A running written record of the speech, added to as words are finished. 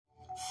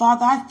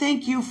Father, I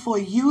thank you for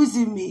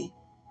using me.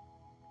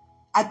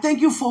 I thank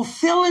you for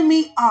filling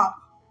me up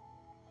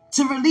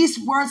to release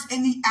words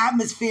in the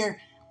atmosphere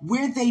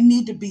where they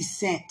need to be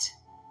sent.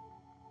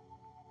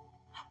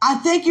 I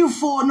thank you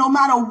for no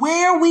matter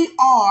where we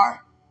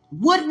are,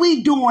 what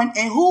we doing,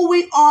 and who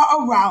we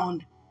are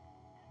around,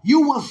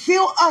 you will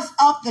fill us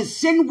up to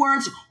send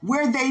words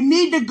where they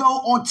need to go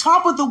on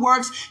top of the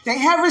words they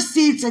have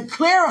received to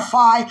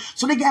clarify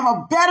so they can have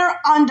a better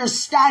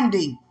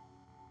understanding.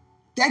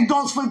 That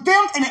goes for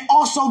them and it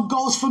also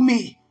goes for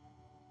me.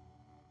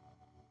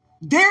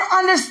 Their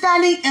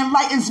understanding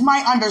enlightens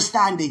my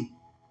understanding.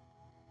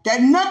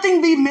 That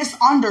nothing be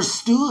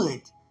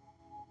misunderstood.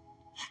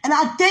 And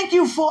I thank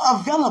you for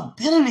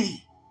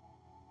availability.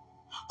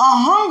 A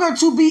hunger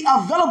to be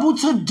available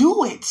to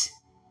do it.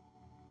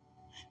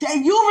 That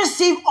you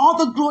receive all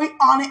the glory,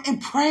 honor, and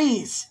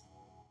praise.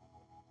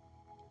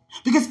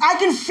 Because I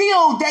can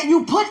feel that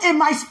you put in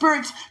my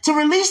spirit to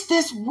release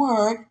this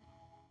word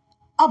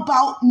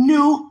about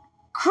new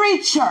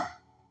creature.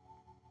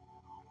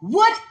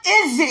 What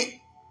is it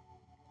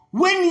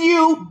when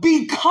you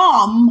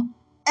become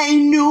a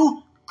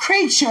new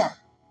creature?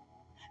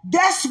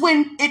 That's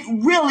when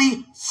it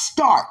really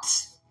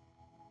starts.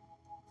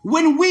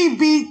 When we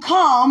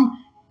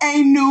become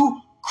a new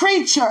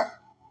creature.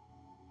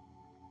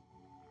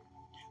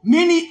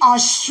 Many are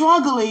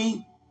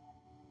struggling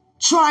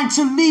trying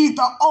to leave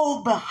the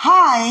old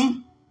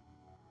behind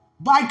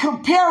by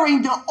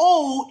comparing the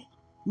old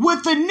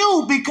with the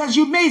new, because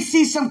you may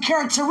see some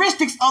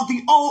characteristics of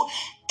the old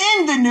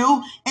in the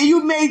new, and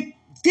you may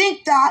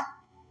think that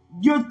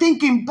you're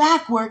thinking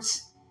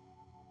backwards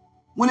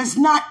when it's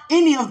not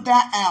any of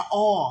that at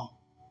all.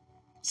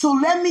 So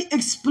let me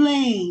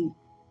explain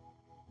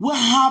what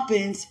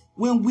happens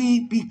when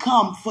we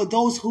become, for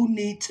those who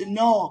need to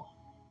know.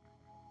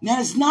 Now,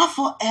 it's not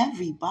for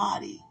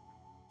everybody.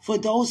 For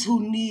those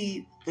who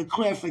need the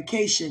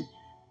clarification,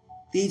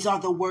 these are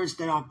the words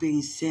that are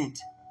being sent.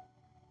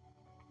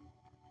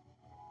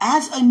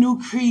 As a new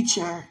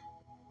creature,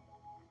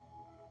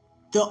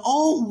 the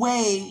old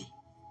way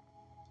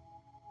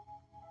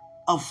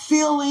of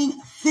feeling,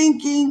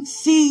 thinking,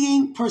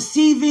 seeing,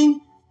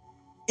 perceiving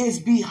is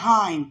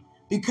behind,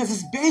 because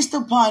it's based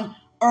upon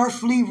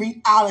earthly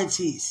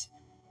realities,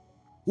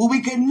 where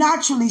we can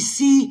naturally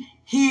see,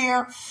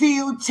 hear,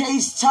 feel,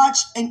 taste, touch,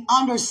 and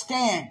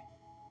understand.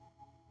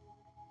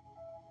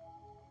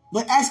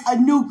 But as a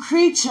new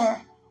creature,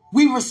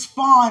 we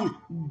respond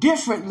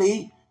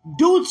differently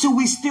due to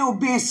we still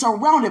being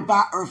surrounded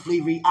by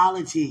earthly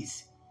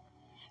realities.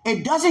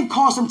 It doesn't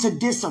cause them to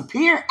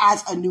disappear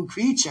as a new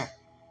creature.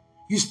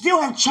 You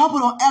still have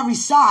trouble on every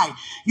side.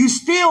 You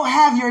still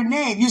have your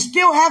name. You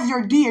still have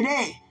your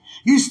DNA.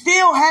 You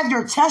still have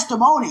your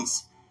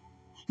testimonies.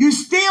 You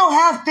still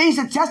have things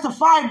to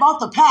testify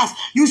about the past.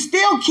 You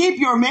still keep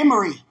your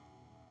memory.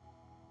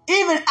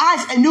 Even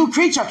as a new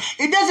creature,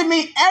 it doesn't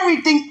mean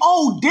everything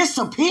old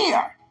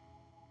disappear.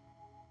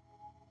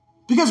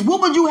 Because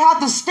what would you have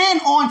to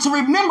stand on to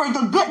remember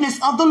the goodness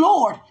of the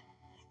Lord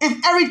if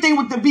everything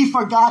were to be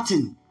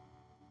forgotten?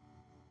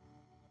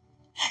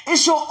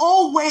 It's your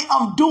old way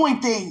of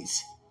doing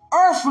things,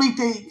 earthly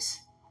things,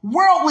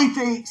 worldly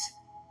things,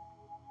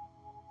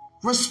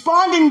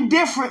 responding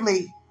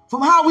differently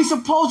from how we're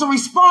supposed to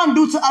respond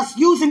due to us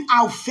using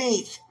our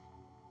faith.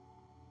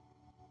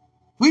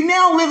 We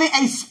now live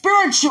in a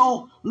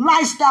spiritual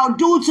lifestyle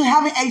due to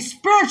having a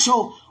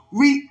spiritual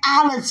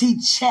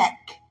reality check.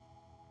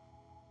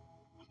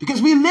 Because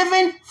we're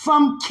living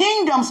from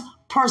kingdom's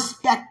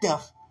perspective.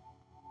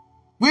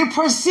 We're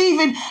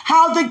perceiving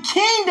how the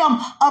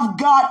kingdom of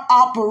God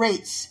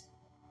operates.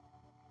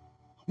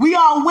 We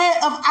are aware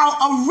of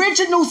our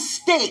original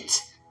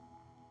state,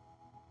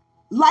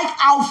 like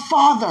our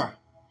Father.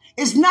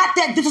 It's not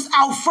that this is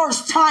our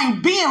first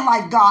time being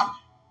like God,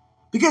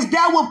 because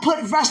that will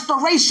put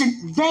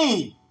restoration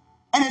vain,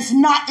 and it's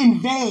not in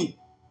vain.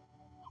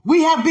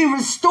 We have been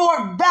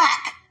restored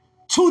back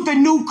to the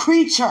new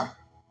creature.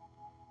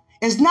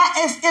 It's not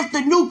as if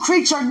the new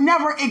creature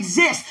never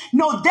exists.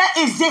 No, that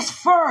exists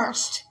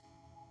first.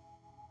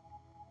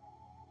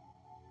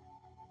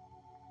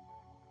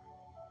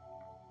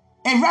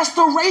 And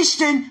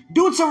restoration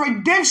due to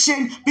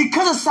redemption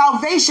because of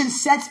salvation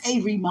sets a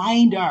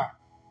reminder.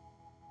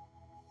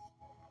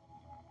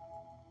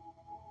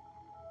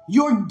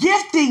 Your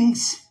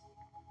giftings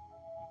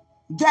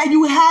that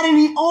you had in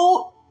the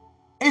old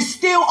is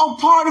still a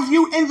part of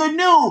you in the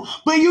new,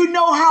 but you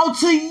know how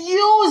to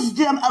use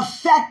them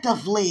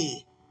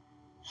effectively.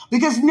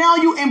 Because now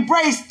you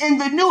embrace in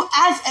the new,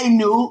 as a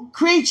new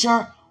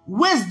creature,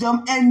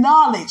 wisdom and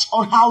knowledge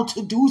on how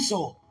to do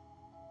so.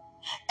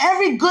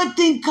 Every good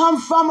thing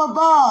comes from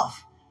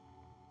above.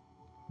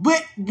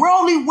 But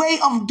worldly way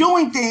of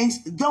doing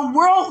things, the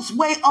world's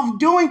way of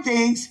doing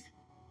things,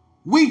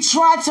 we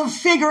try to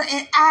figure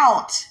it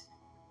out.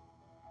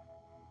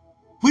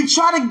 We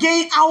try to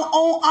gain our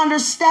own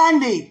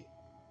understanding.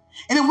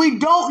 And if we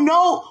don't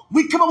know,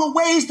 we come up with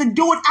ways to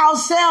do it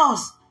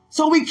ourselves.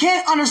 So we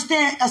can't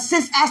understand a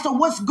sense as to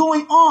what's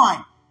going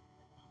on.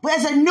 But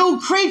as a new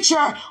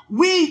creature,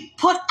 we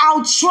put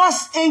our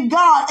trust in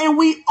God and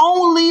we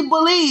only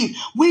believe.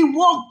 We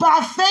walk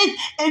by faith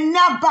and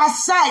not by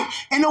sight.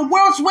 In the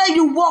world's way,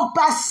 you walk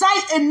by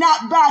sight and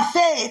not by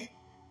faith.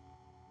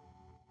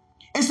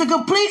 It's the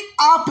complete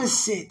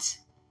opposite.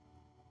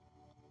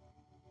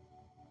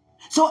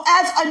 So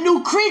as a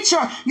new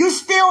creature, you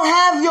still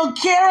have your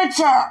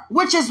character,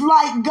 which is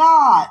like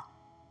God.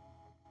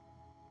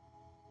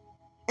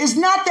 It's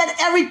not that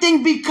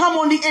everything become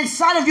on the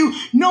inside of you.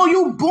 No,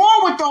 you born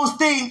with those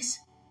things.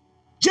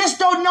 Just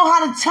don't know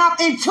how to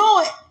tap into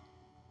it.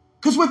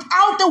 Because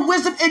without the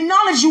wisdom and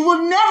knowledge, you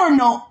will never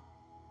know.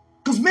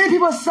 Because many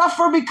people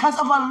suffer because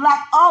of a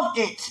lack of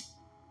it.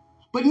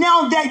 But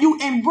now that you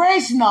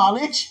embrace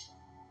knowledge,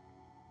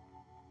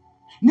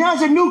 now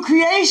as a new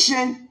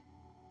creation,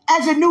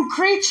 as a new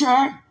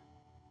creature,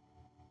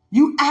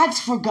 you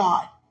ask for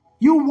God.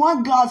 You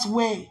want God's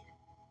way.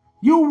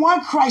 You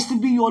want Christ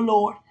to be your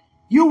Lord.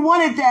 You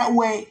want it that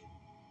way.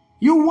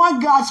 You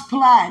want God's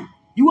plan.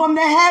 You want him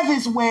to have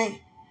his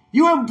way.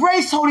 You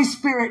embrace Holy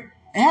Spirit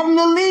and have him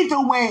to lead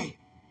the way.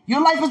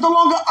 Your life is no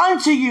longer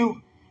unto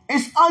you.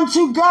 It's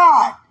unto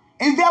God.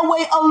 In that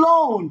way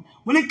alone.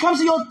 When it comes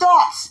to your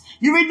thoughts,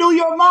 you renew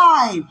your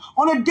mind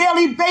on a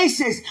daily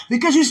basis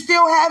because you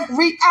still have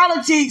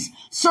realities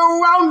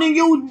surrounding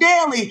you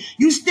daily.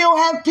 You still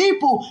have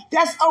people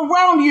that's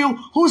around you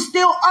who's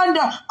still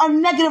under a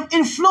negative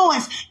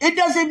influence. It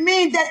doesn't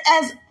mean that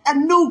as a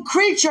new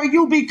creature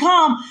you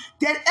become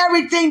that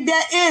everything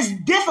that is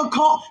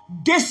difficult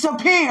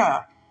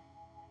disappear.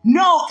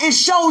 No, it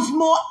shows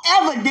more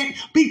evident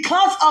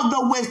because of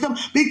the wisdom,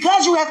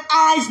 because you have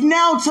eyes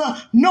now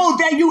to know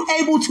that you're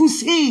able to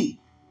see.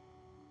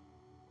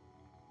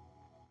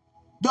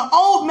 The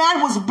old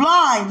man was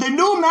blind. The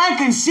new man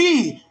can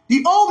see.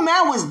 The old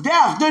man was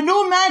deaf. The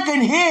new man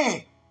can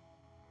hear.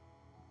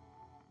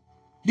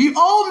 The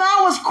old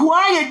man was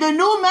quiet. The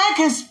new man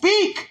can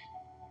speak.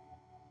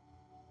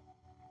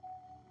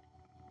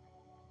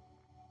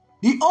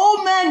 The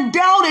old man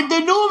doubted. The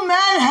new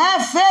man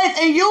had faith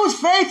and used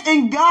faith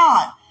in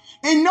God.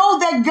 And know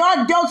that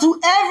God dealt to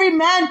every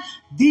man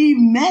the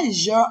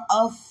measure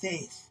of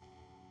faith.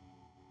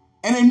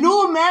 And a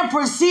new man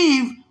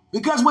perceived,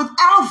 because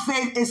without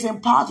faith it's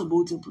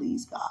impossible to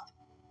please God.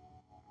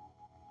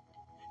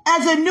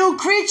 As a new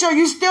creature,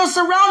 you're still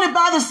surrounded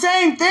by the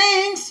same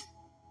things.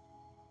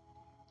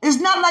 It's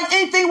not like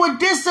anything would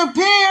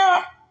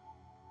disappear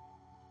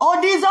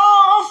or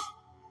dissolve.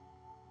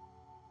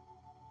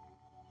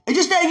 It's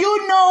just that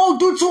you know,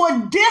 due to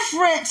a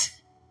different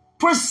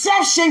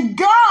perception,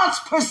 God's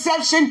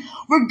perception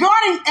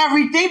regarding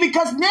everything,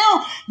 because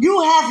now you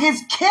have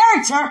his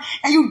character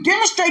and you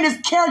demonstrate his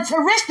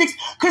characteristics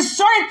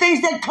concerning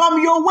things that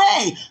come your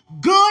way,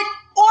 good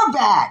or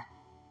bad.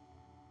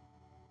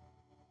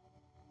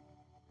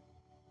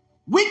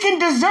 We can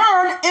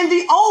discern in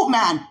the old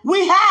man.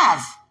 We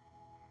have.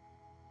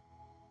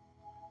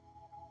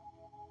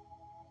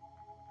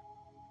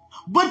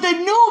 But the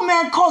new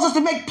man calls us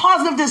to make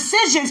positive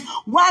decisions.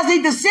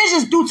 Wisely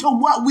decisions due to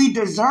what we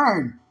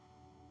discern.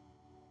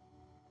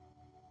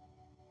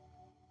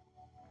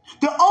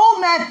 The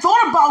old man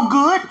thought about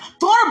good,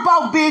 thought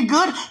about being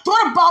good,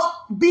 thought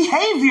about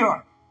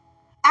behavior.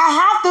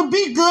 I have to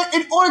be good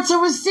in order to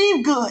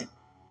receive good.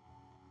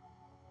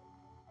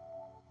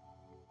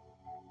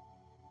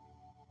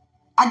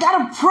 I got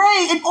to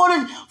pray in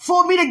order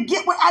for me to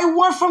get what I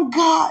want from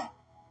God.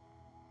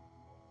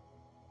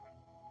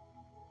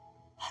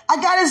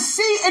 I got to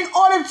see in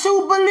order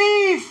to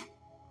believe.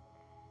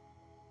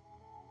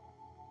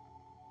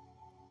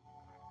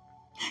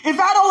 If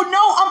I don't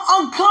know,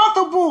 I'm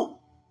uncomfortable.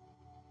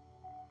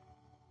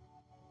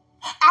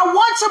 I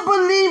want to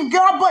believe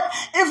God, but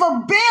if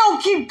a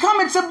bill keep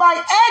coming to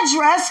my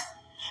address,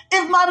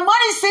 if my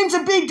money seems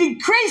to be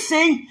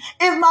decreasing,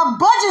 if my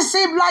budget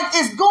seems like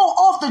it's going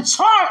off the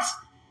charts,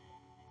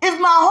 if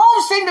my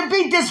home seems to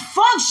be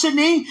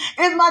dysfunctioning,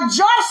 if my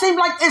job seems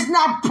like it's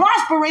not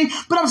prospering,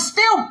 but I'm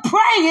still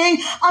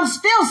praying, I'm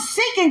still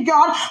seeking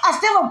God, I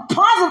still have a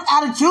positive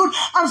attitude,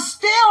 I'm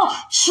still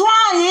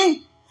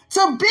trying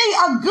to be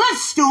a good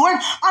steward,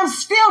 I'm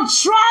still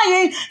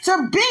trying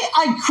to be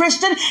a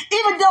Christian,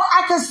 even though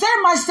I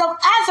consider myself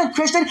as a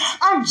Christian,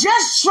 I'm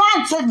just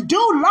trying to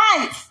do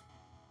life.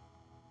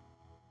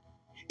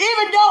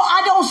 Even though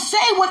I don't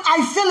say what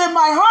I feel in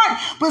my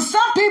heart, but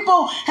some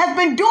people have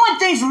been doing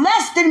things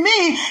less than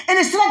me, and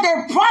it seems like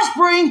they're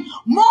prospering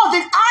more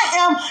than I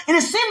am, and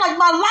it seems like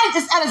my life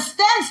is at a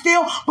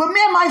standstill, but me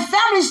and my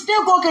family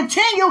still going to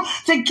continue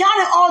to count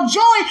it all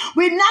joy.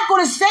 We're not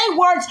going to say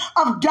words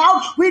of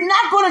doubt. We're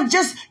not going to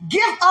just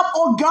give up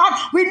on God.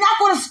 We're not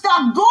going to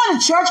stop going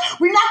to church.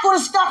 We're not going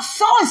to stop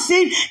sowing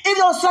seed, even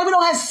though we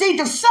don't have seed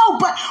to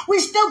sow, but we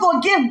still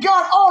going to give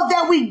God all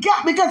that we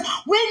got, because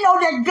we know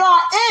that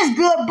God is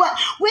good, but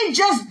we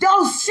just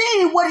don't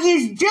see what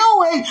he's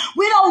doing.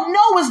 We don't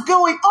know what's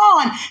going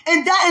on.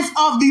 And that is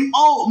of the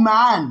old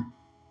man.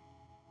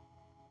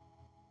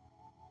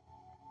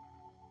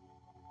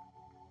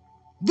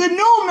 The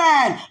new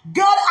man.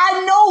 God,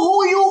 I know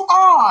who you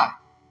are.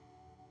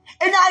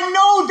 And I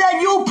know that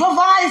you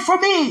provide for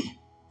me.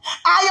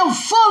 I am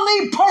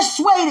fully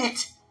persuaded.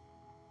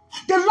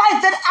 The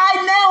life that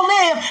I now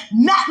live,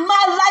 not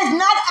my life,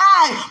 not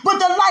I, but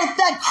the life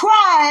that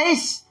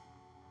Christ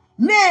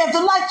lived,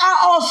 the life I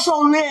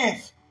also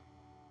live.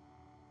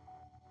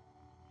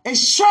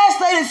 It's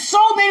translated so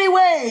many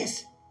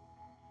ways.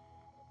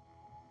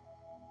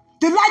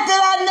 The life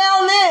that I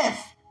now live,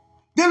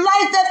 the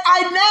life that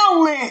I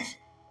now live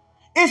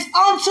is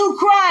unto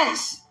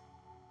Christ.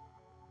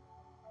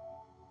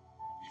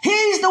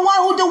 He's the one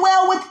who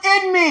dwells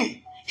within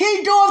me.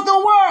 He doeth the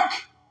work.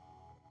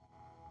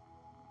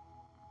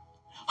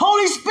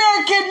 Holy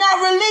Spirit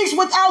cannot release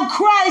without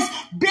Christ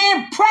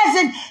being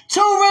present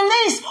to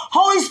release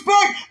Holy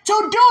Spirit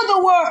to do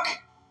the work.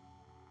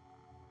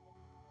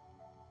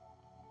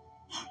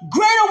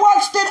 Greater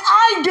works than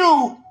I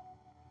do.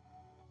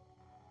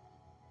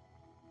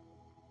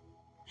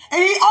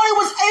 And he only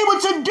was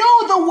able to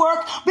do the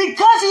work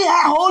because he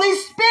had Holy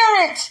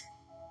Spirit.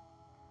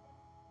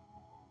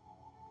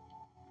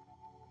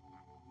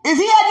 If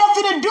he had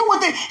nothing to do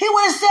with it, he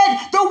would have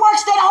said the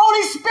works that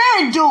Holy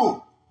Spirit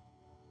do.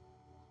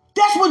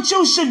 That's what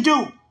you should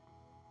do.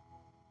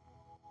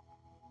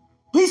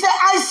 He said,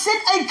 I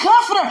sent a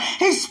comforter.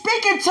 He's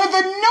speaking to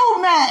the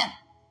new man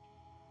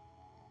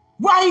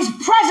while he's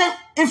present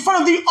in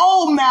front of the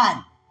old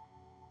man.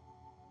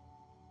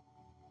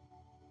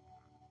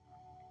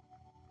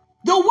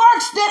 The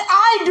works that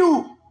I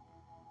do,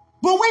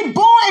 when we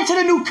born into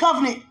the new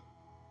covenant,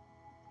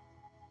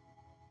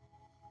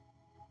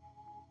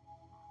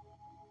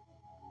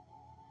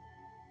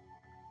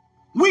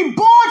 we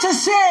born to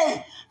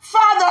say,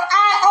 Father,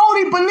 I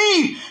only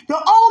believe. The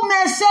old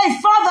man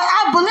say, Father,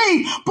 I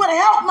believe, but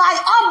help my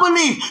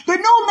unbelief. The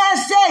new man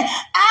say,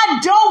 I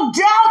don't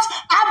doubt.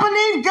 I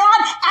believe God.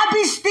 I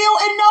be still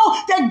and know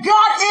that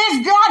God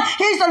is God.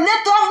 He's the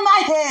lifter of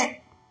my head.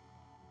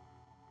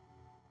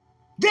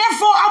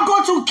 Therefore, I'm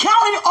going to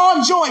count it all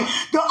joy.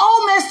 The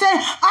old man said,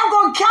 I'm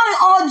going to count it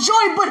all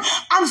joy, but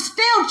I'm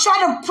still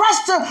trying to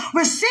press to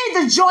receive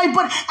the joy.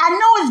 But I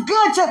know it's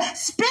good to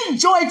speak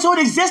joy to an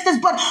existence,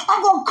 but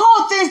I'm going to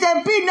call things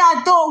that be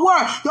not though a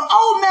word. The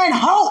old man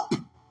hope.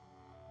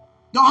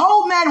 The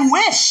old man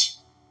wish.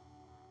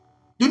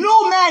 The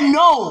new man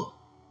know.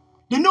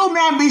 The new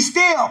man be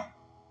still.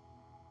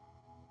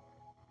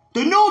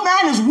 The new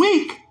man is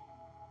weak.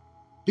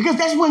 Because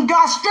that's when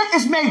God's strength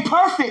is made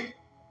perfect.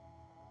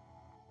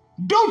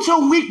 Due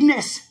to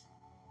weakness.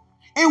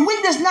 And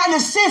weakness not in the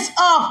sense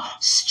of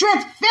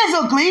strength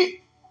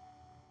physically.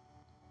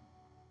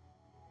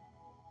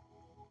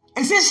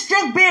 It's his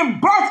strength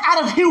being birthed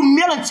out of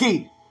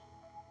humility.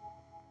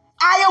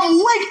 I am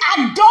weak.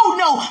 I don't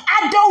know.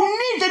 I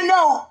don't need to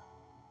know.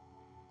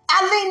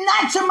 I lean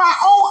not to my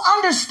own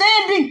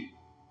understanding.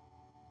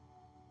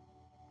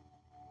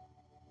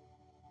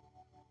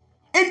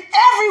 In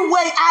every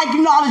way I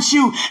acknowledge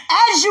you.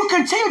 As you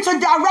continue to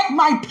direct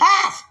my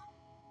path.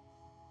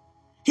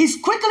 He's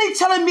quickly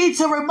telling me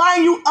to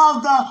remind you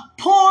of the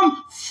poem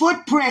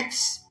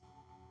Footprints.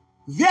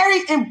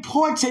 Very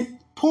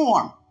important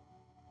poem.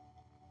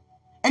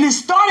 And it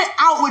started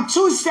out with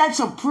 2 sets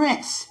of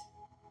prints.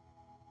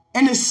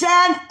 And the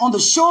sand on the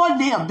shore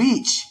near a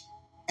beach.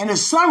 And the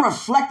sun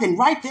reflecting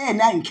right there in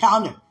that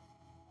encounter.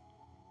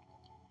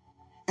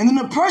 And then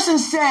the person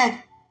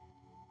said,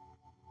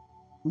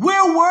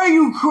 where were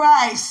you,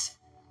 Christ?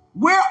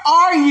 Where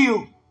are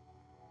you?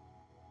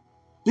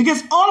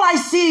 Because all I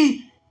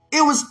see,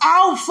 it was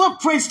our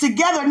footprints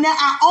together. Now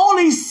I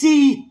only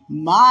see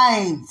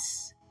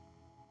minds.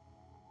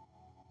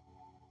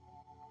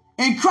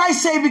 And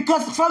Christ said,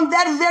 because from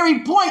that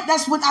very point,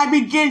 that's when I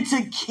begin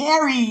to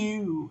carry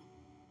you.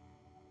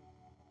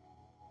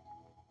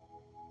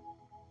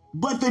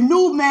 But the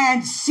new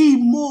man see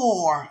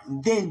more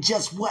than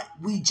just what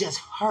we just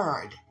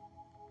heard.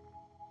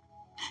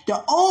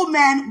 The old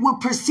man would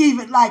perceive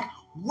it like,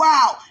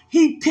 wow,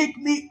 he picked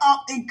me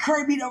up and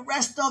carried me the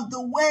rest of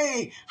the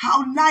way.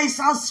 How nice,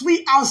 how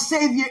sweet our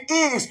Savior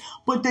is.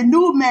 But the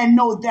new man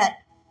know that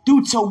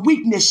due to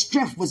weakness,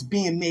 strength was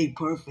being made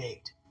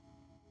perfect.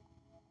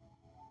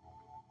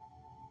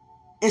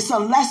 It's a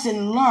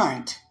lesson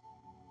learned.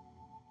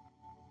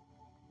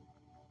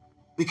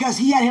 Because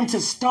he had him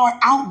to start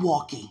out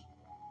walking.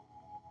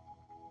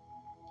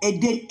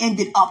 And then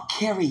ended up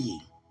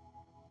carrying.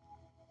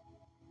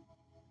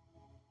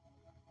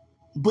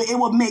 But it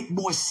would make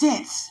more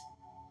sense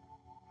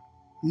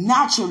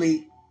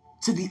naturally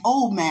to the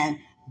old man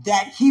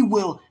that he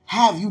will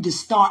have you to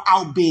start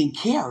out being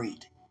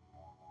carried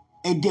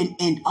and then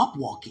end up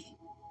walking.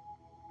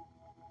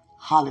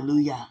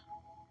 Hallelujah.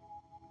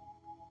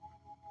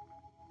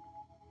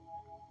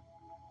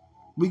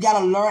 We got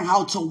to learn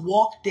how to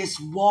walk this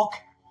walk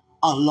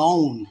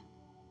alone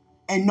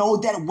and know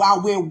that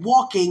while we're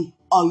walking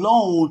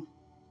alone,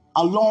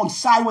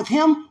 alongside with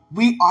him,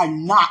 we are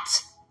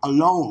not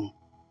alone.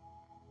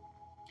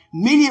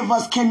 Many of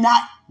us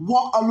cannot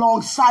walk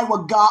alongside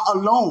with God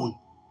alone.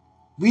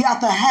 We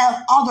have to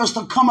have others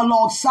to come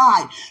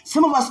alongside.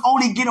 Some of us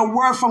only get a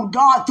word from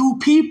God through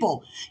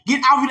people.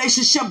 Get our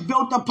relationship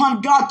built upon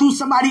God through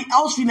somebody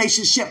else's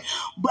relationship.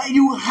 But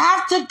you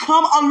have to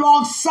come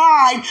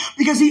alongside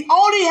because he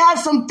only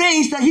has some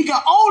things that he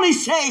can only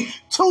say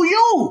to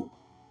you.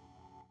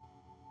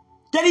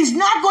 That he's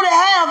not going to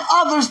have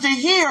others to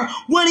hear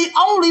when he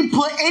only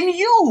put in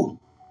you.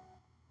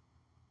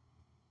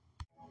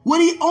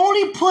 When he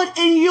only put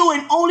in you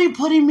and only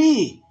put in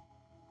me.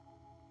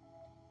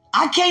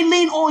 I can't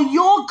lean on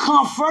your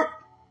comfort.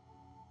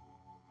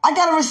 I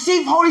got to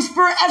receive Holy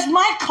Spirit as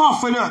my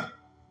comforter.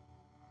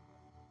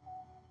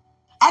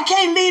 I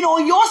can't lean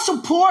on your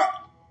support.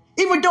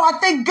 Even though I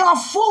thank God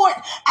for it,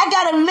 I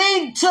got to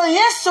lean to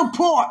his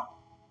support.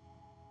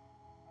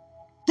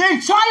 The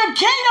entire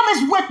kingdom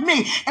is with me.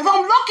 If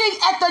I'm looking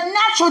at the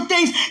natural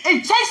things,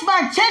 it takes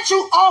my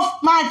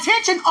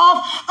attention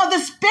off of the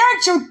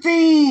spiritual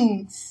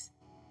things.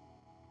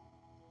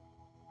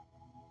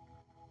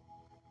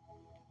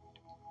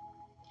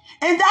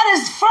 And that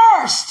is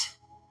first,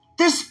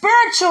 the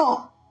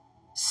spiritual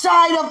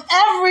side of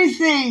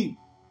everything.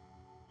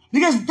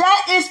 Because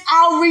that is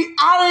our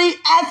reality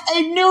as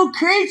a new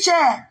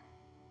creature.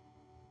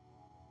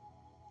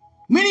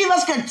 Many of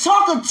us can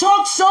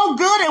talk so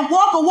good and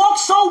walk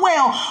so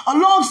well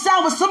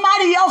alongside with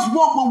somebody else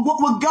walk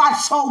with God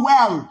so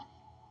well.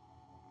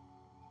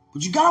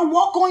 But you got to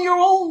walk on your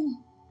own.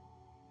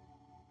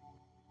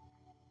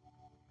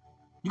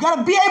 You got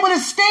to be able to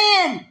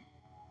stand.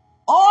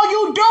 All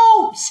you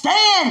do,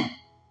 stand.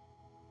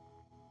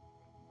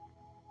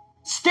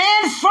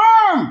 Stand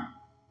firm.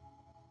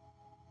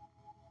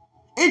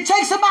 It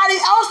takes somebody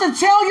else to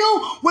tell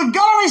you what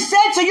God already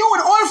said to you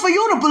in order for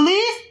you to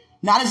believe,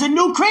 not as a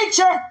new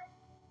creature.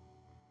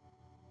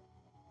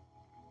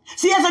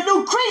 See, as a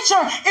new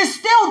creature, it's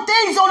still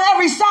things on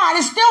every side.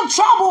 It's still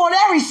trouble on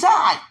every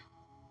side.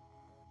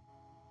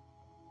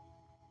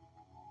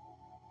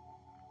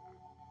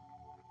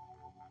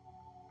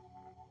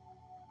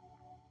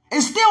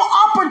 It's still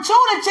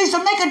opportunities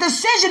to make a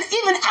decision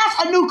even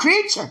as a new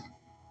creature.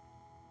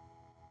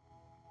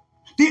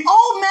 The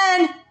old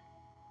man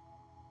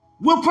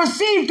will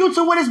perceive due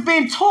to what is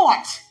being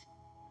taught.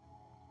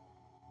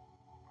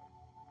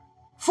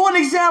 For an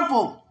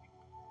example,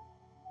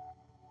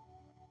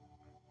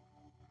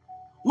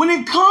 when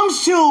it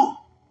comes to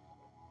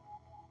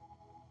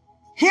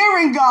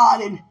hearing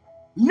God and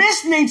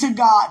listening to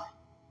God,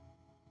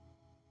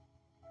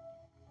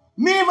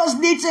 many of us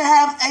need to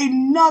have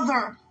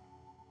another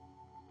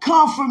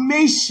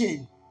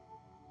confirmation.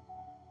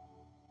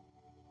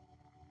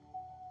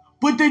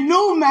 But the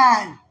new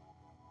man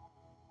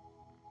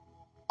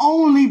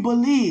only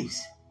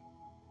believes.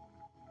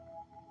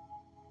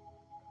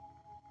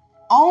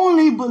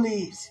 Only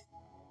believes.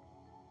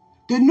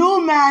 The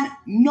new man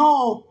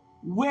knows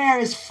where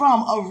it's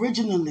from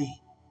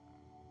originally.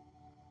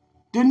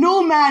 The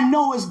new man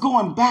knows it's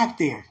going back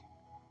there.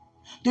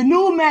 The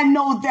new man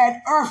knows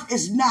that earth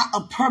is not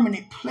a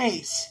permanent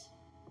place.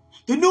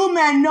 The new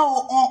man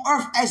knows on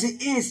earth as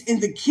it is in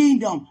the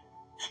kingdom.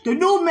 The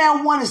new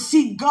man want to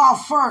seek God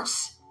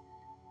first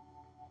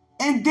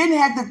and then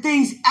have the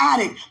things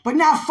added, but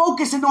not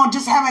focusing on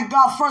just having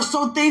God first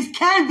so things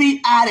can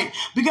be added.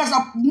 Because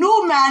a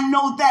new man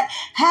knows that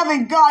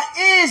having God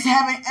is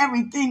having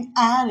everything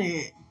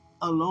added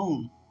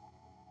alone.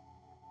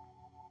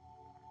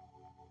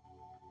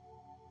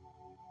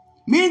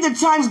 Many of the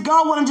times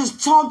God want to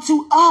just talk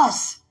to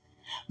us.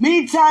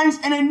 Many times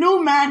in a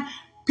new man,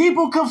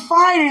 people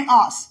confide in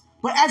us.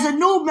 But as a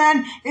new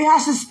man, it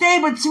has to stay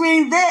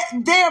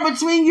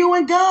between you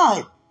and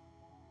God.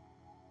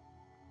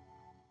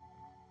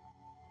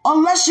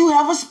 Unless you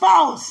have a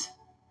spouse.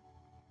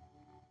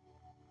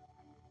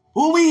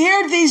 When we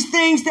hear these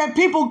things that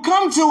people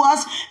come to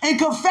us and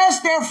confess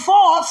their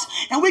faults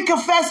and we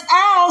confess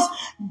ours,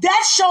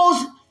 that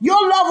shows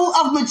your level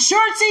of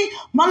maturity,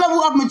 my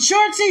level of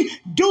maturity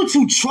due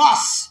to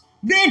trust,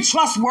 being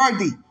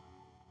trustworthy.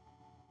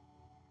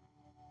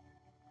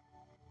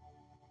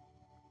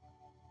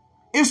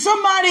 If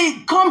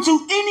somebody come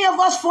to any of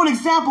us, for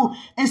example,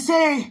 and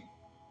say,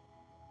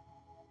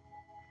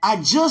 I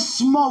just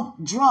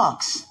smoked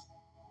drugs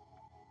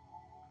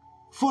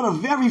for the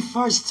very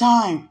first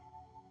time,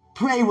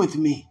 pray with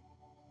me.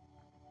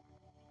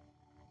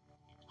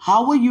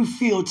 How will you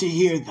feel to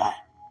hear that?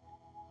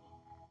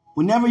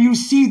 Whenever you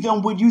see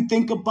them, would you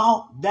think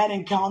about that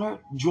encounter?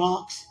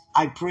 Drugs.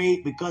 I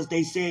prayed because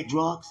they said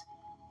drugs.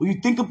 Will you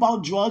think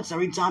about drugs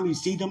every time you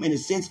see them in the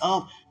sense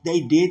of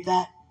they did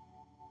that?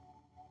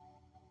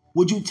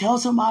 Would you tell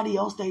somebody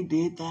else they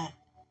did that?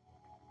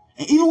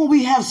 And even when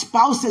we have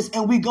spouses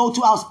and we go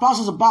to our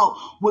spouses about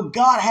what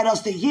God had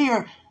us to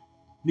hear,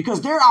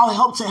 because they're our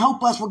help to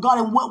help us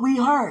regarding what we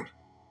heard.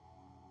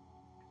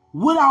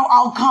 What are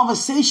our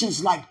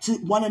conversations like to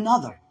one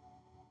another?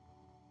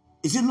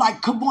 Is it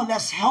like, come on,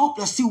 let's help,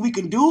 let's see what we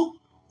can do?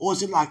 Or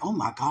is it like, oh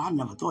my God, I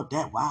never thought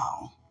that,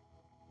 wow.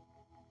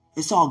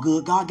 It's all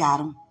good, God got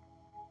him.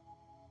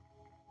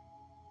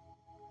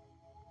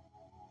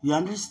 You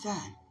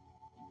understand?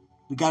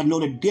 We got to know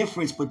the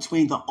difference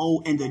between the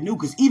old and the new,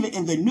 because even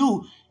in the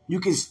new,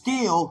 you can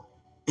still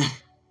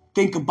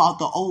think about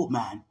the old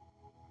man.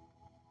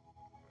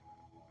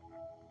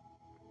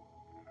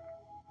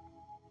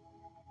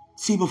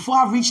 See, before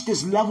I reached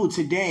this level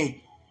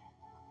today,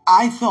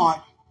 I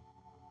thought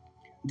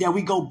that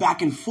we go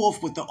back and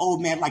forth with the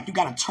old man, like you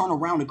got to turn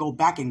around and go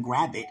back and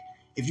grab it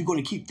if you're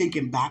going to keep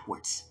thinking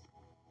backwards.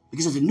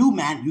 Because as a new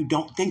man, you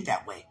don't think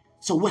that way.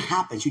 So what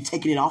happens? You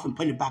taking it off and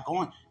putting it back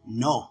on?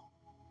 No.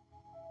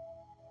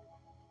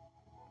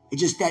 It's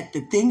just that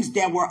the things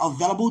that were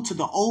available to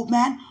the old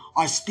man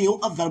are still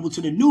available to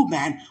the new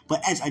man.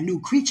 But as a new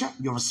creature,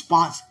 your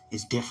response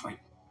is different.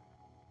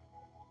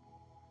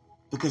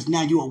 Because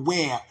now you're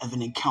aware of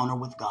an encounter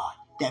with God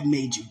that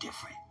made you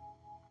different.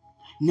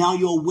 Now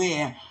you're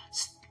aware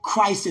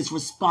Christ's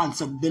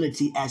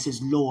responsibility as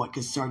his Lord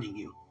concerning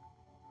you.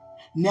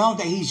 Now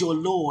that he's your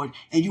Lord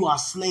and you are a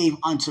slave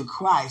unto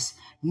Christ,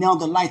 now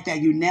the life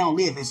that you now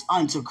live is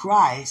unto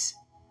Christ.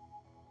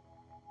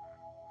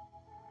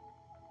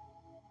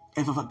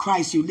 And for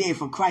Christ you live,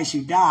 for Christ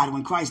you died.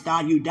 When Christ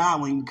died, you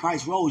died. When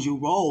Christ rose, you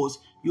rose.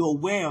 You're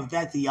aware of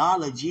that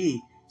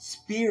theology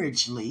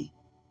spiritually.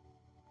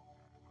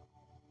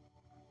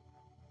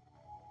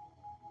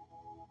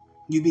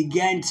 You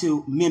began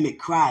to mimic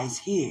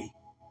Christ here.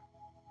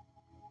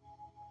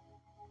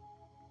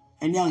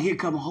 And now here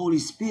comes Holy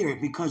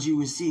Spirit because you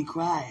receive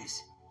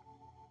Christ.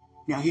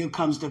 Now here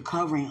comes the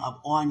covering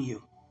up on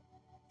you.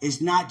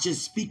 It's not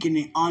just speaking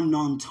in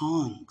unknown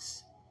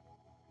tongues.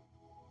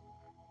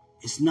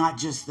 It's not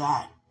just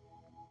that,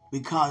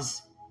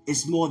 because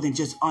it's more than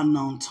just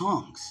unknown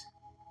tongues.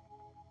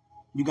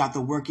 You got the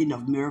working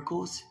of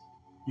miracles.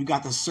 You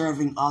got the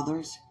serving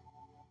others.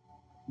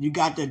 You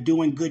got the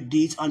doing good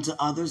deeds unto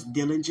others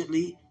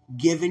diligently,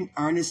 giving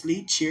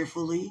earnestly,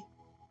 cheerfully.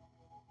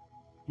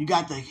 You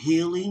got the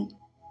healing,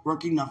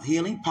 working of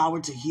healing,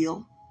 power to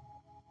heal,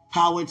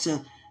 power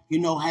to,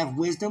 have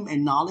wisdom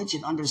and knowledge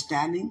and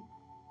understanding,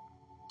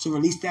 to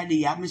release that in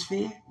the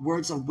atmosphere,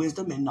 words of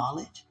wisdom and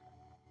knowledge.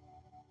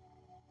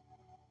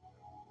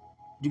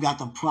 You got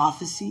the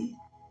prophecy,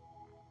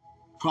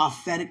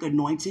 prophetic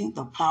anointing,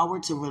 the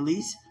power to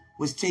release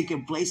was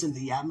taking place in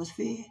the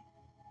atmosphere.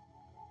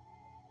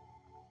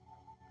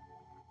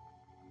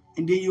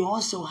 And then you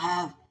also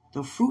have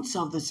the fruits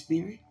of the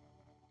Spirit.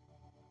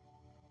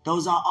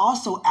 Those are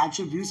also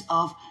attributes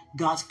of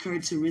God's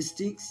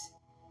characteristics.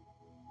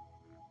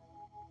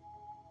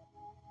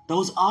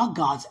 Those are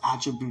God's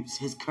attributes,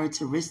 his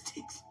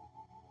characteristics.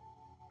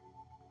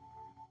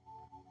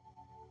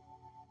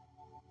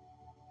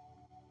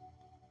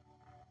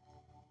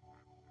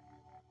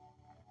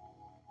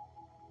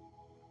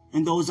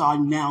 And those are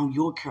now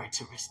your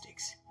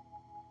characteristics.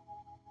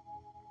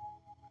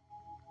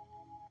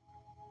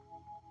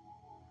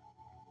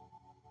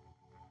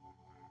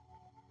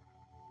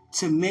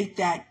 To make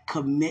that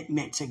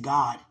commitment to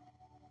God,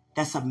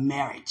 that's a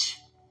marriage.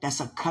 That's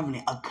a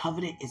covenant. A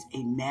covenant is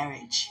a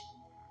marriage.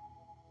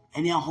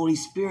 And now Holy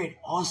Spirit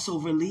also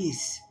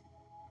release,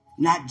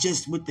 not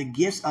just with the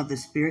gifts of the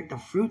Spirit, the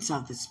fruits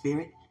of the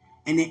Spirit,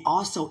 and it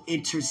also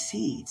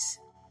intercedes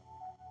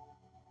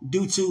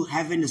due to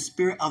having the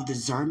spirit of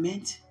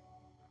discernment,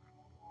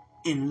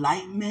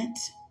 enlightenment,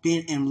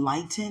 being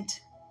enlightened,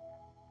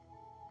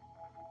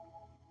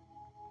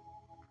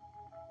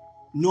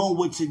 knowing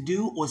what to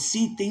do or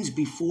see things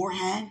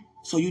beforehand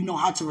so you know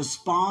how to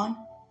respond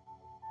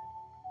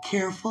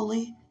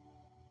carefully,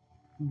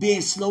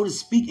 being slow to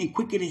speak and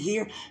quicker to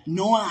hear,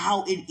 knowing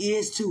how it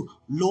is to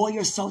lower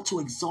yourself to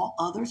exalt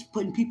others,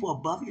 putting people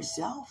above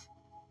yourself.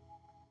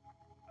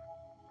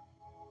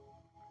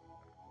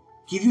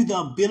 Give you the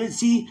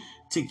ability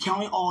to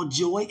count it all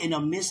joy in the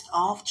midst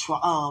of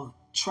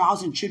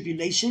trials and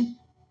tribulation,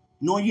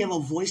 knowing you have a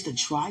voice to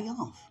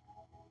triumph.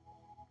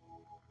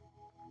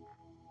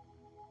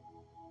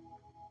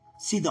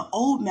 See, the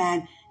old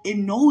man, it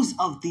knows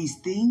of these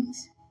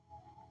things,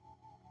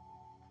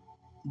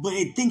 but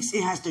it thinks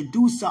it has to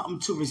do something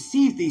to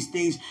receive these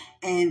things,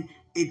 and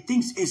it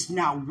thinks it's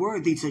not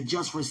worthy to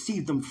just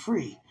receive them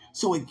free.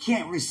 So it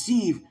can't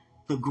receive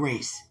the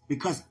grace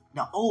because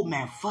the old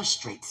man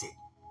frustrates it.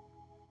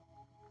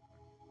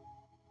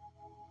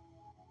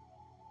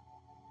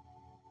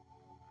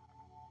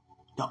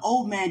 The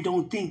old man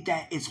don't think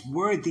that it's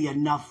worthy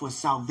enough for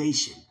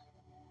salvation,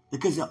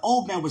 because the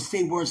old man would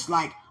say words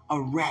like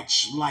a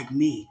wretch like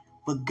me,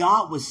 but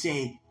God would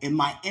say in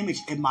my image,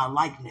 in my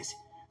likeness.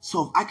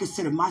 So if I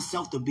consider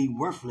myself to be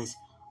worthless,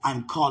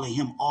 I'm calling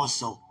him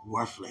also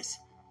worthless.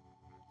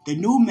 The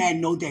new man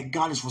knows that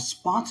God is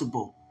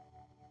responsible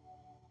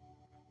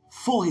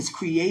for his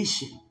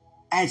creation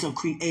as a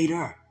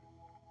creator.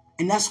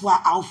 And that's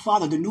why our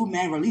Father, the new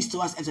man, released to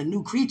us as a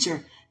new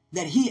creature,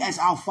 that he as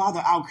our Father,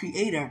 our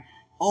creator,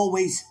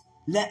 always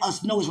let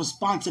us know his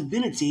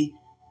responsibility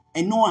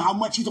and knowing how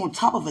much he's on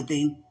top of a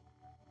thing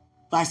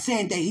by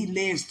saying that he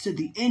lives to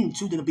the end,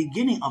 to the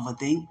beginning of a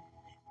thing,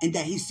 and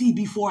that he sees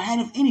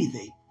beforehand of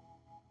anything.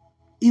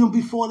 even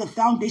before the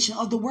foundation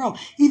of the world,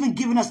 even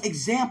giving us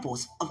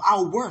examples of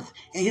our worth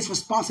and his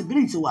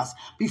responsibility to us.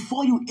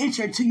 Before you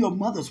enter into your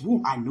mother's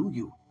womb, I knew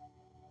you.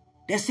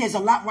 That says a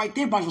lot right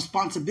there about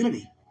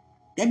responsibility.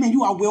 That means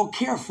you are well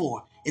cared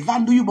for. If I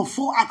knew you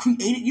before I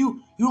created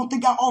you, you don't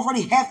think I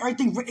already have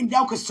everything written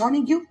down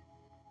concerning you?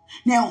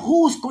 Now,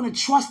 who's going to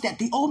trust that?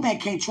 The old man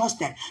can't trust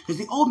that because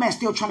the old man's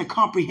still trying to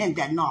comprehend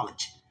that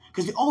knowledge.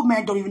 Because the old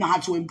man don't even know how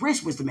to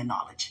embrace wisdom and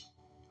knowledge.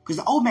 Because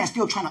the old man's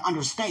still trying to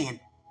understand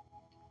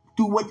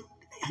through what,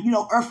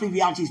 earthly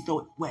realities throw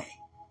its way.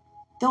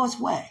 Throw its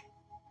way.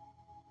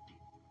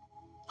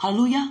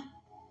 Hallelujah.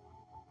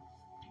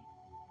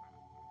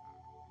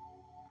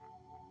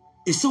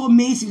 It's so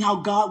amazing how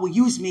God will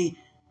use me,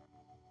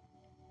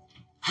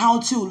 how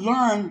to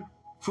learn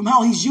from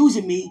how he's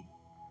using me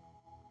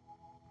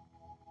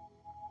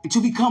and to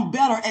become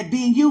better at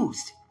being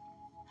used.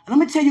 And I'm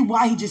going to tell you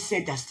why he just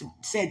said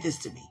this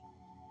to me.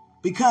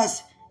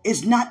 Because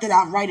it's not that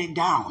I write it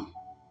down.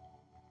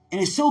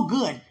 And it's so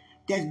good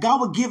that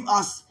God will give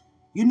us,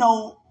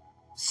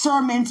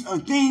 sermons or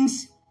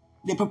things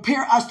that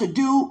prepare us to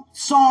do,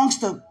 songs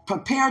to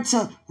prepare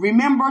to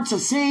remember, to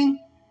sing,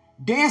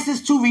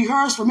 dances to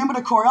rehearse, remember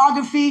the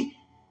choreography,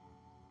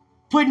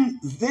 putting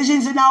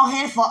visions in our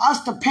head for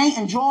us to paint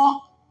and draw,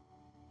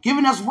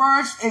 giving us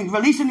words and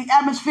releasing the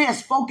atmosphere as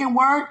spoken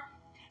word.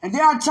 And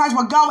there are times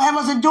where God will have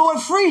us to do it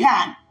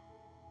freehand.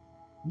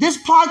 This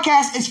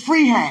podcast is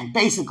freehand,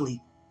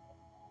 basically.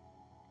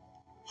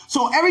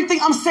 So everything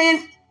I'm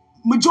saying,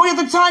 majority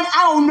of the time,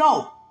 I don't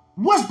know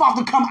what's about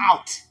to come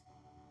out.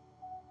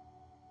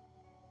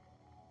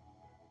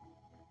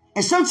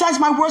 And sometimes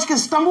my words can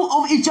stumble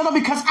over each other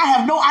because I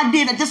have no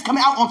idea that this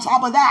coming out on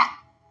top of that.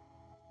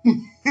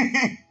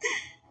 And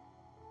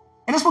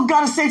that's what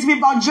God is saying to me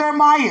about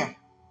Jeremiah.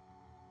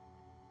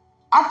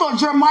 I thought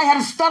Jeremiah had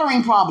a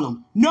stuttering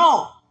problem.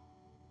 No.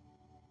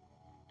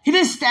 He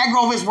didn't stagger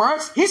over his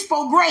words. He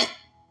spoke great.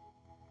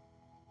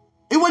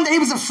 It wasn't that he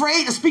was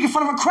afraid to speak in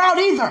front of a crowd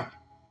either.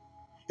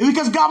 It was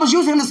because God was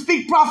using him to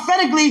speak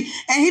prophetically,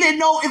 and he didn't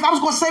know if I was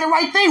going to say the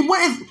right thing. What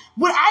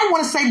I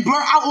want to say blur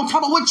out on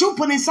top of what you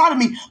put inside of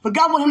me. But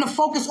God wanted him to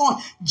focus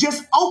on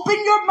just open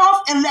your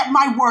mouth and let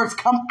my words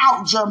come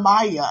out,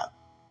 Jeremiah.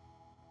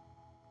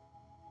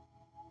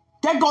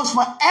 That goes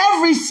for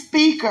every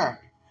speaker.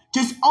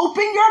 Just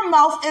open your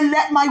mouth and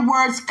let my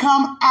words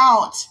come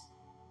out.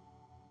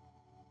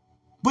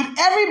 But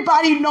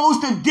everybody knows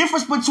the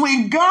difference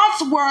between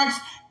God's words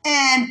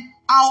and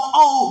our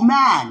old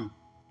man.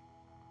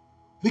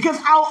 Because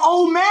our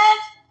old man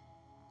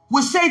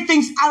will say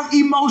things out of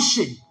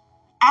emotion.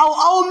 Our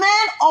old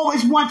man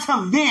always wants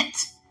to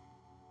vent.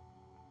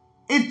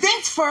 It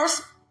thinks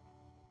first,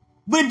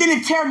 but then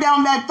it tear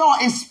down that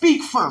thought and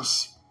speak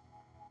first.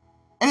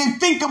 And then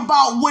think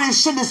about what it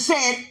should have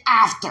said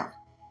after.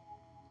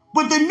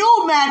 But the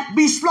new man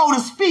be slow to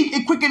speak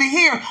and quicker to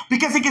hear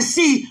because he can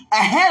see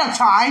ahead of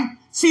time,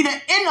 see the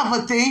end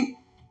of a thing,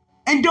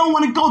 and don't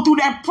want to go through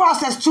that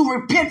process to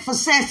repent for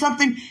saying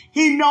something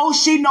he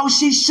knows,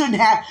 she shouldn't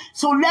have.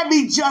 So let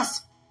me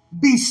just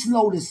be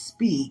slow to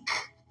speak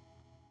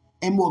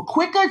and more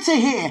quicker to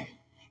hear.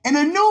 And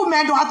the new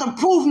man don't have to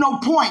prove no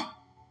point.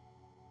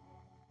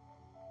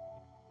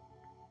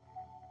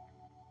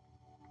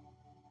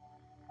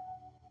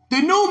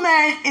 The new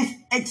man is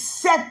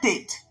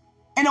accepted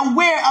and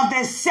aware of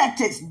their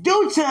acceptance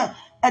due to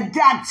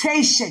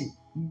adaptation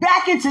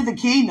back into the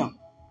kingdom.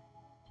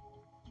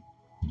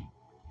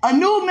 A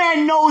new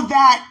man knows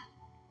that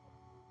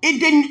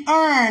it didn't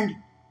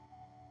earn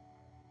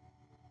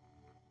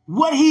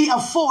what he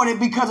afforded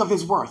because of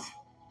his worth.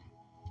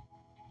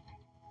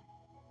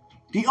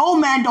 The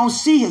old man don't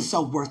see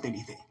himself worth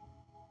anything.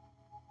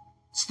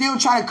 Still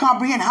trying to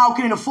comprehend how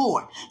can it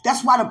afford.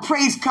 That's why the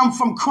praise comes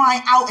from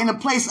crying out in a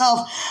place of,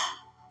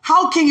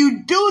 how can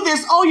you do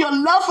this? Oh, your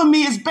love for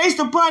me is based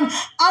upon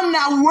I'm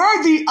not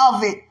worthy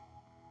of it.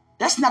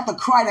 That's not the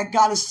cry that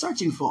God is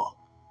searching for.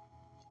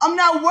 I'm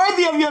not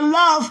worthy of your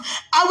love.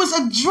 I was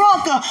a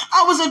drunkard.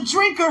 I was a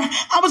drinker.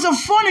 I was a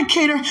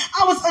fornicator.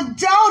 I was a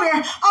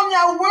doubter. I'm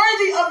not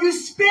worthy of you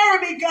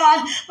sparing me,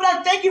 God. But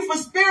I thank you for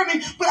sparing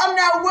me. But I'm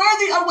not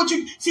worthy of what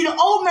you... See, the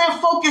old man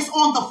focused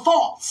on the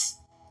faults.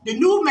 The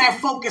new man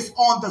focused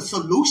on the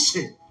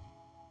solution.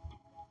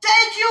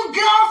 Thank you,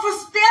 God,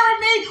 for sparing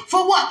me.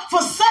 For what?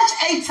 For such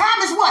a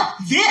time as what?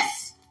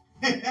 This.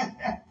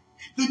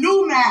 The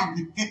new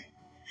man.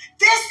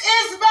 This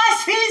is my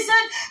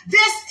season.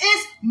 This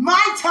is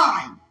my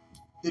time.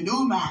 The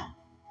new man.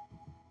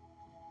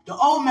 The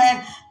old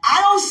man,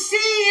 I don't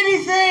see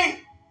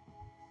anything.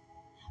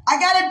 I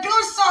got to do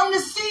something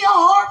to see a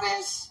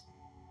harvest.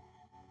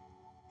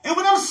 And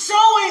when I'm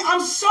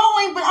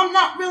sowing, but I'm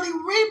not really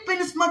reaping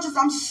as much as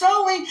I'm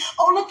sowing.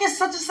 Oh, look at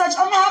such and such.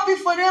 I'm happy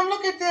for them.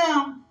 Look at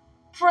them.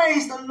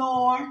 Praise the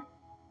Lord.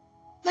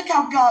 Look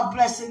how God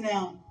blessing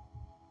them.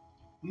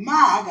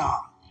 My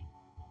God.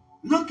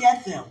 Look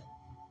at them.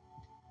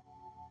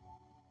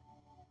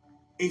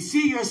 And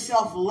see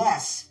yourself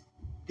less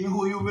than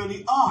who you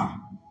really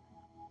are.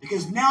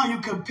 Because now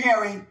you're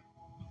comparing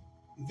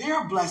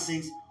their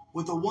blessings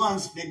with the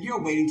ones that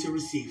you're waiting to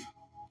receive.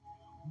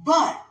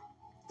 But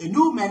the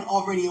new man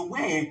already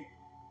aware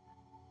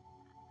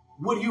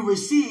what you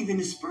receive in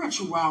the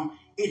spiritual realm,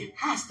 it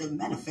has to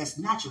manifest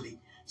naturally.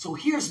 So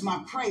here's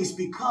my praise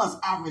because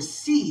I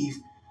receive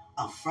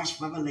a fresh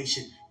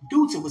revelation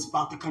due to what's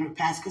about to come to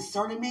pass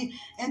concerning me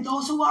and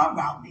those who are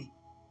around me.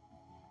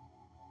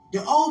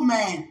 The old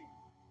man,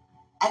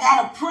 I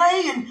got to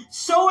pray and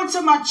sow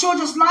into my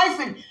children's life.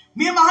 And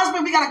me and my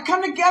husband, we got to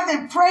come together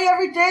and pray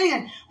every day.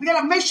 And we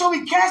got to make sure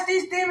we cast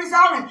these demons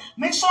out and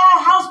make sure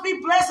our house be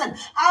blessed and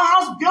our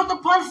house built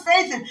upon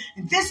faith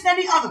and this and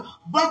the other.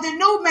 But the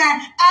new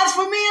man, as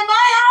for me and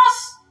my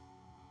house,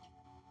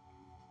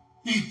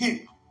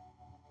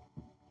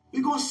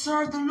 we're going to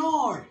serve the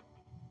Lord.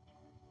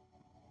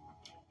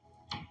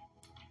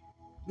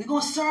 We're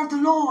going to serve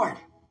the Lord.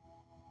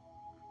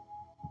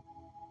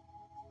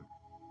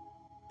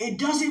 It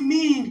doesn't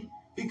mean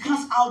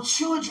because our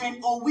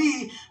children or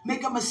we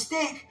make a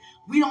mistake,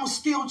 we don't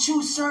still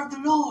choose to serve the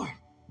Lord.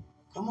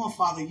 Come on,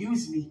 Father,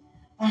 use me.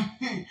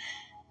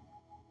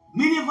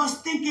 Many of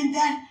us thinking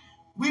that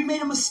we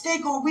made a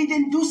mistake or we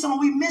didn't do something,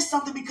 we missed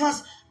something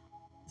because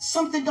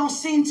something don't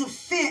seem to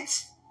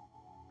fit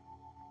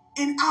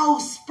in our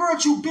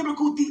spiritual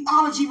biblical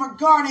theology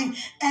regarding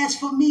as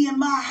for me and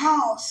my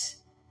house.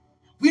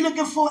 We're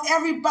looking for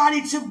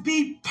everybody to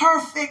be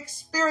perfect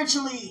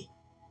spiritually.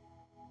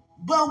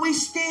 But we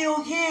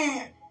still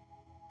here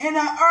in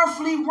an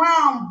earthly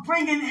realm,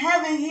 bringing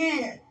heaven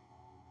here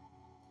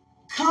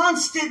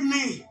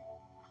constantly,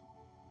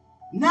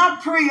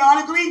 not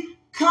periodically,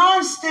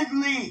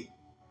 constantly.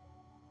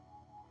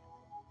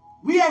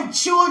 We have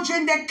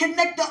children that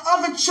connect to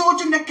other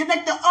children, that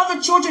connect to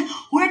other children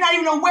who they're not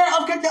even aware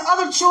of, connect to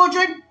other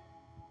children.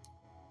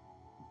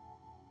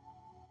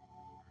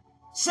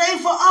 Same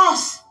for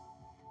us.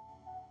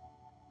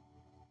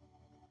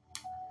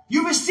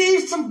 You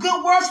receive some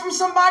good words from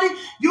somebody,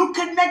 you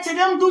connect to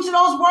them due to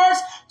those words.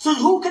 So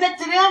who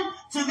connect to them?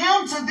 To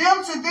them, to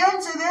them, to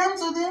them, to them,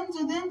 to them,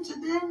 to them,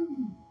 to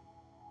them.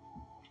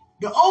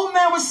 The old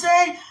man would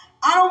say,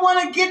 I don't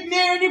want to get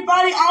near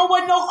anybody. I don't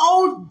want no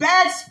old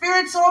bad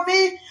spirits on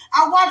me.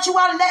 I want you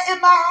out let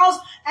in my house.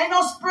 Ain't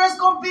no spirits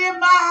going to be in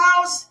my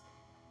house.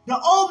 The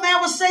old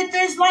man would say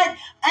things like,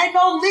 ain't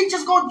no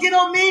leeches going to get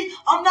on me.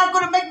 I'm not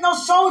going to make no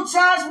soul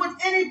ties with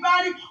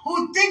anybody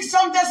who thinks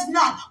something that's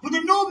not. But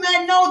the new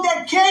man know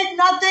that can't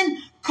nothing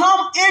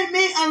come in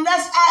me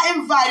unless I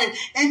invite it.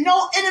 And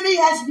no enemy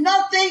has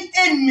nothing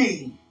in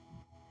me.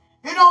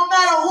 It don't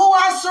matter who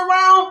I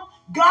surround.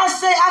 God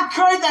say I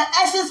carry the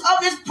essence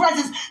of his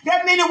presence.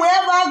 That means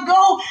wherever I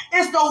go,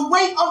 it's the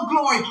weight of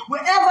glory.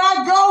 Wherever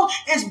I go,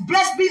 it's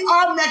blessed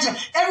beyond measure.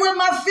 Everywhere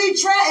my feet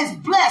tread is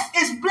blessed.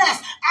 It's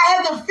blessed. I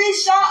have the feet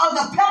shod of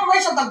the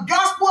preparation of the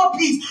gospel of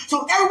peace.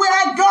 So everywhere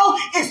I go,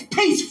 it's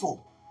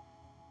peaceful.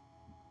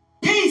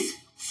 Peace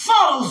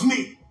follows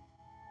me.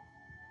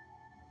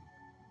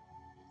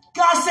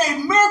 God said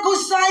miracle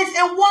signs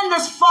and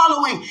wonders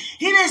following.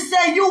 He didn't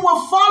say you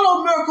will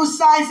follow miracle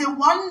signs and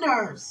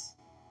wonders.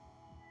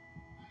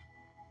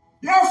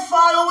 They're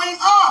following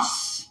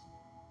us.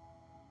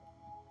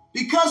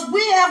 Because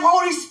we have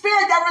Holy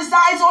Spirit that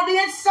resides on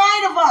the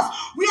inside of us.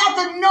 We have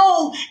to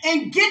know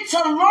and get to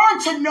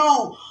learn to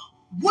know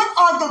what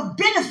are the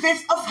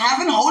benefits of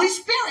having Holy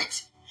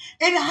Spirit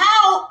and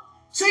how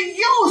to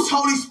use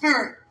Holy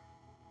Spirit.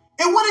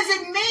 And what does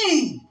it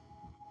mean?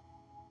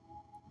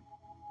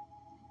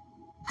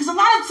 Because a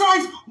lot of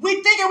times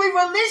we think we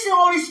release the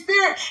Holy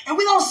Spirit and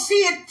we don't see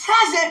it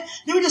present.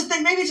 Then we just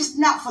think maybe it's just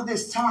not for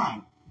this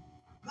time.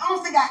 I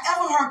don't think I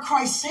ever heard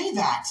Christ say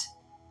that.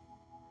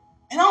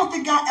 And I don't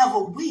think I ever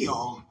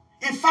will.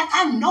 In fact,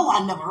 I know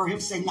I never heard him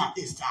say not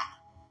this time.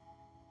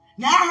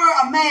 Now, I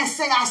heard a man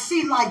say, I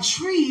see like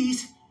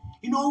trees.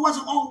 It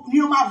wasn't all,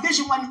 my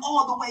vision wasn't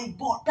all the way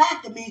brought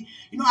back to me.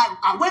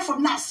 I went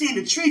from not seeing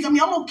the trees. I'm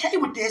okay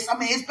with this.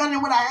 It's better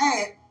than what I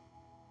had.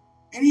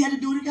 And he had to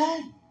do it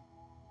again.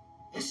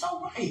 It's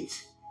all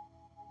right.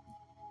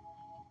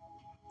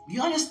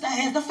 You understand?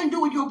 It has nothing to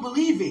do with your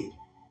believing.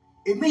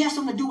 It may have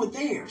something to do with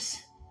theirs.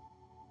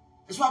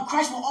 That's why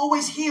Christ will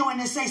always heal and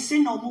then say,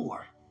 sin no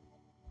more.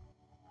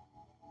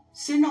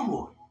 Sin no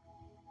more.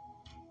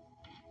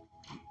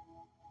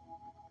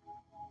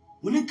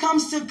 When it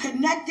comes to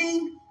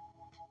connecting,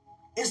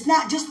 it's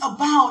not just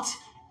about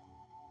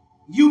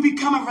you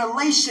becoming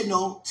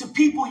relational to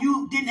people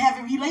you didn't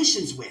have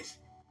relations with.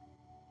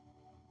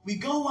 We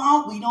go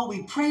out,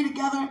 we pray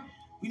together,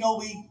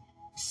 we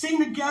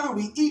sing together,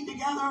 we eat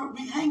together,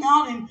 we hang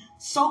out and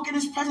soak in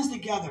his presence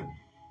together.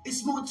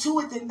 It's more to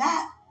it than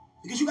that.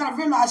 Because you got to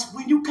realize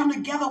when you come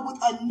together with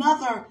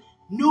another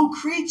new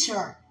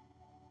creature,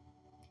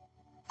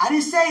 I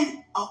didn't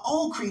say an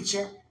old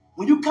creature.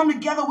 When you come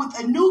together with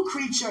a new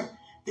creature,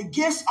 the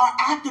gifts are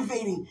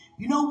activating.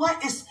 You know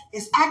what?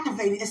 It's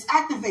activating. It's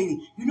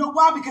activating. You know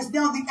why? Because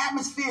now the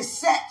atmosphere is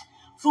set.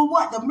 For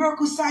what? The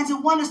miracle signs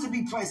and wonders to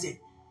be present.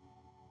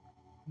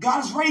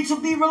 God is ready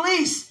to be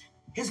released.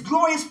 His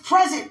glory is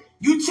present.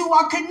 You two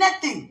are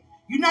connecting.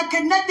 You're not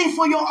connecting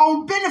for your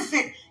own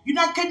benefit. You're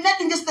not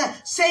connecting just to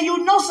say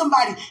you know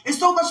somebody. It's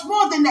so much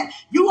more than that.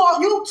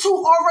 You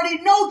two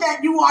already know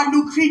that you are a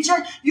new creature.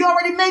 You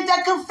already made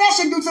that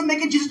confession due to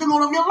making Jesus the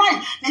Lord of your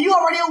life. And you're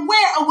already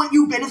aware of what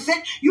you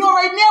benefit. You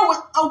already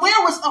know aware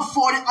what's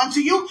afforded unto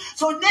you.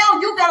 So now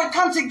you got to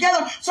come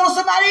together so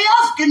somebody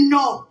else can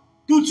know.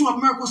 Due to a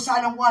miracle,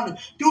 sign, and wonder.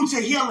 Due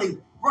to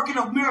healing, working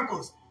of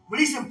miracles,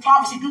 releasing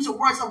prophecy, due to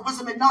words of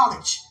wisdom and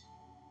knowledge.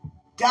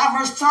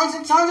 Diverse tongues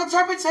and tongues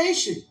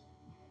interpretation.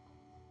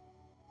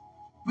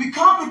 We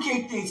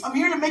complicate things. I'm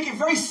here to make it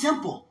very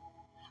simple.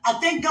 I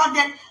thank God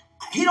that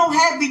he don't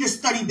have me to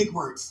study big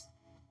words.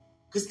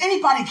 Because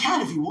anybody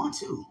can if you want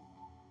to.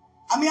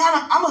 I mean,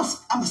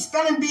 I'm a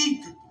spelling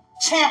bee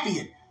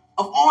champion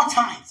of all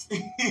times.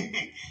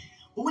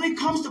 But when it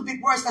comes to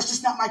big words, that's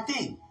just not my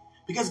thing.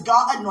 Because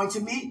God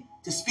anointed me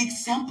to speak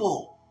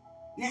simple.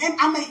 And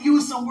I may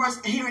use some words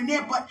here and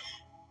there, but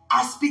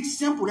I speak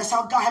simple. That's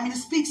how God had me to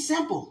speak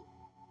simple.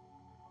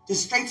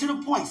 Just straight to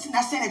the point.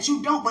 Not saying that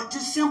you don't, but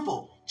just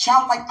simple.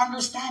 Childlike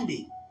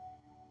understanding.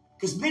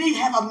 Because many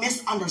have a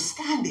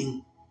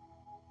misunderstanding.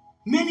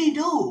 Many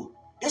do.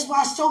 That's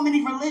why so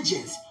many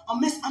religions, a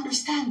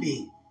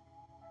misunderstanding.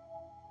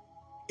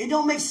 It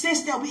don't make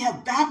sense that we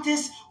have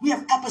Baptists, we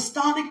have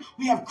Apostolic,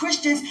 we have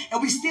Christians,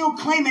 and we still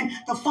claiming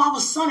the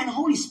Father, Son, and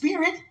Holy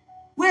Spirit.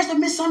 Where's the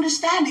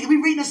misunderstanding?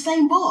 We read the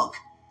same book.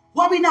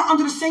 Why are we not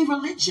under the same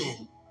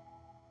religion?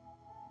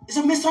 It's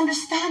a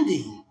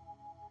misunderstanding.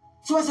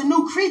 So as a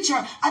new creature,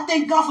 I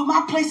thank God for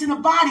my place in the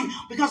body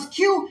because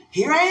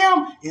here I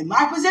am in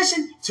my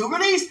position to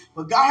release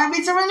what God had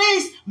me to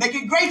release,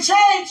 making great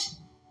change.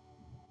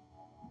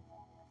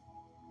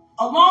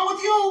 Along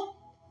with you,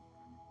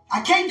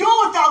 I can't do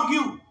it without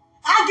you.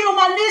 I get on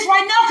my knees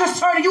right now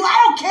concerning you.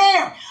 I don't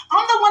care.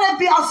 I'm the one that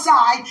be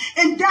outside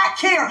and not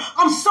care.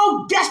 I'm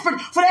so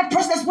desperate for that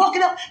person that's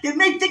walking up that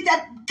may think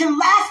that can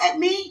laugh at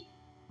me.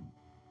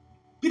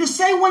 Be the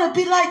same one to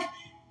be like,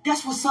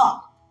 that's what's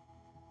up.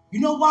 You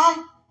know why?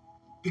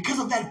 Because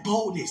of that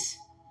boldness.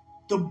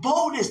 The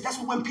boldness, that's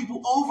what wins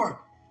people over.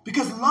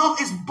 Because love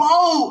is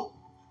bold.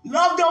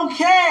 Love don't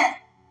care.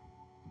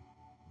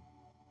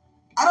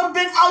 I done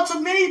been out to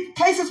many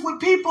places with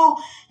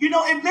people,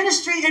 in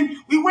ministry, and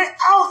we went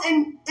out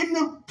in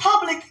the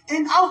public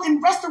and out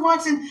in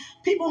restaurants and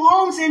people's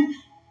homes and,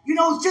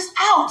 just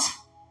out.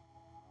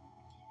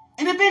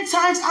 And there been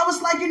times I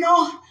was like,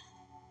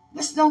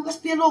 let's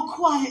be a little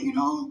quiet,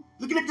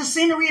 looking at the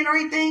scenery and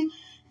everything,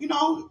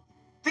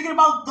 thinking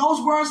about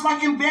those words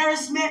like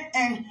embarrassment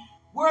and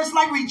words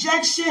like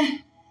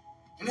rejection.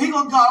 And he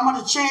go, God, I'm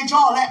going to change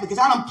all that because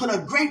I done put a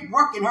great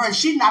work in her and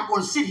she's not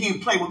going to sit here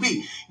and play with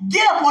me.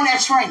 Get up on that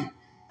train.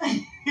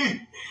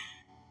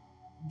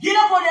 Get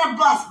up on that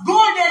bus. Go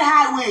on that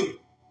highway.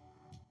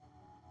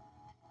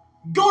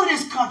 Go to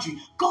this country.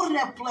 Go to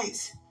that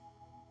place.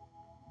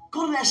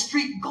 Go to that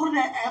street. Go to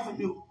that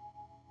avenue.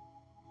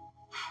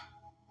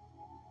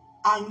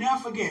 I'll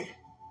never forget.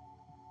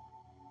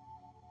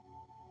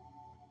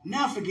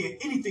 Never forget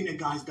anything that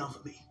God's done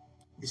for me.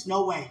 There's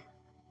no way.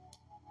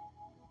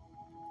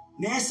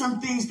 There's some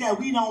things that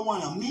we don't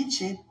want to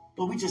mention,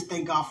 but we just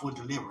thank God for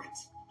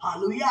deliverance.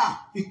 Hallelujah.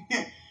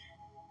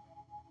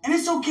 And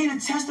it's okay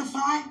to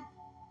testify.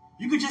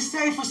 You could just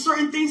say for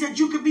certain things that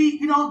you could be,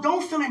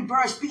 don't feel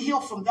embarrassed. Be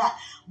healed from that.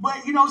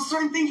 But,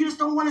 certain things you just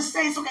don't want to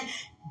say. It's okay.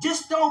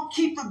 Just don't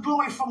keep the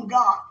glory from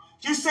God.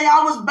 Just say,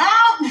 I was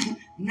bound.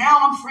 Now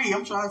I'm free.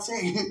 I'm trying to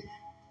say.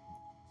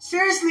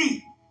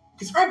 Seriously.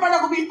 Because everybody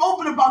not going to be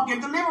open about their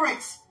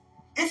deliverance.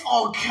 It's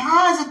all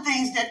kinds of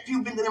things that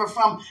you've been delivered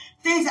from.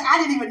 Things that I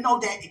didn't even know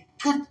that it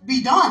could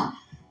be done.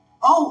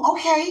 Oh,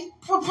 okay.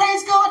 Well,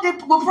 praise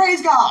God. Well,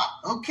 praise God.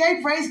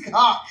 Okay, praise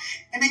God.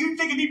 And then you're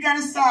thinking deep down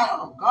inside,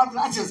 oh, God, did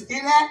I just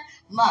hear that?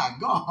 My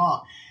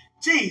God.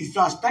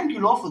 Jesus, thank you,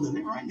 Lord, for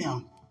delivering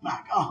them. My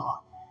God.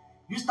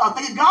 You start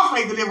thanking God for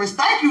their deliverance.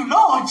 Thank you,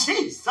 Lord.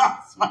 Jesus,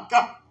 my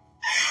God.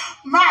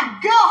 My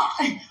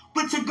God.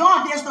 But to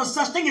God, there's no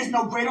such thing as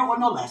no greater or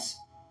no less.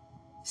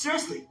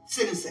 Seriously,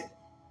 sit and say.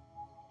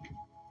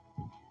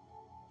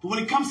 But when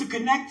it comes to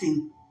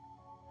connecting,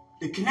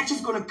 the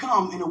connection's going to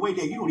come in a way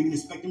that you don't even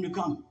expect them to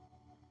come.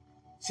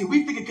 See,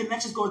 we think a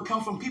connection's going to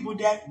come from people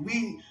that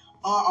we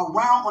are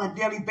around on a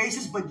daily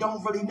basis but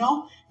don't really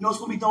know. No, it's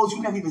going to be those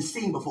you've never even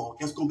seen before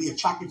that's going to be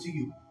attracted to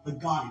you, the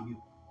God in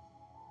you.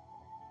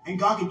 And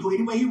God can do it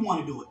any way he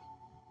wants to do it.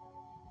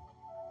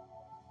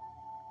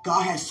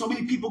 God has so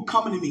many people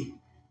coming to me.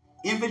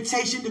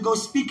 Invitation to go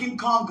speak in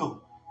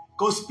Congo.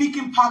 Go speak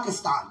in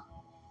Pakistan.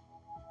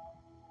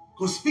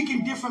 Go speak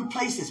in different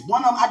places.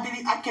 One of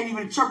them, I can't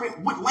even interpret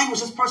what language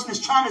this person is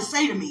trying to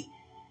say to me.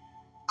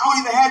 I don't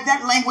even have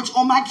that language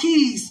on my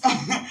keys.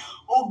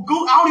 Or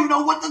Google, I don't even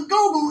know what to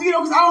Google,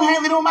 because I don't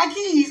have it on my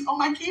keys, on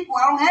my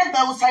keyboard. I don't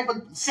have those type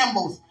of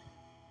symbols.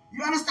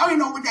 You understand? I don't even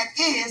know what that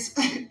is.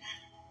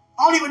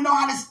 I don't even know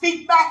how to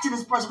speak back to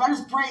this person, but I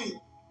just prayed.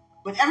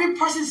 But every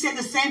person said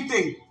the same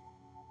thing.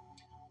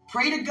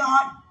 Pray to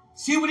God,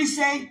 see what he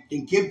say,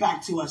 then get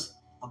back to us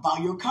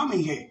about your coming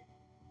here.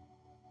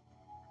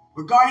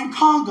 Regarding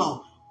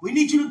Congo, we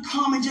need you to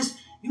come and just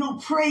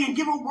pray and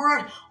give a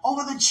word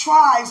over the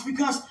tribes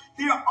because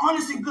they're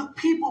honest and good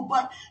people,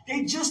 but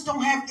they just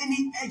don't have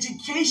any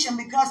education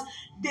because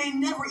they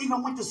never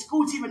even went to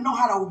school to even know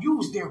how to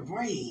use their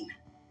brain.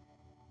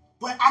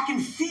 But I can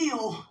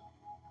feel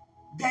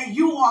that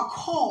you are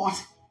called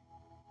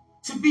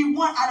to be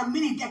one out of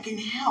many that can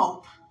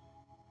help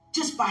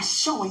just by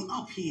showing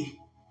up here.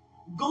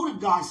 Go to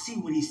God, see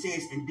what he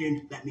says, and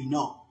then let me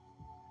know.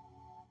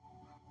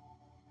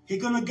 Here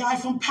goes a guy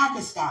from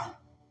Pakistan.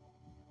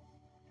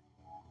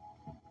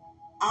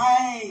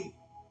 I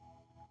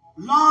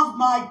love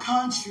my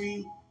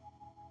country.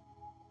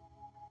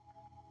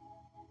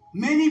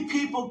 Many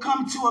people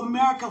come to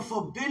America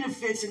for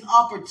benefits and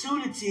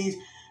opportunities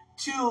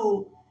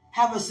to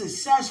have a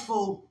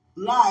successful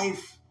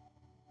life.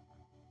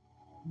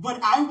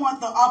 But I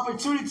want the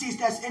opportunities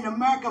that's in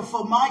America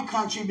for my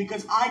country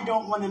because I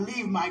don't want to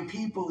leave my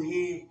people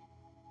here.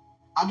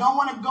 I don't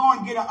want to go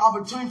and get an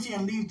opportunity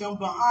and leave them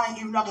behind,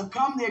 even though I can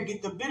come there,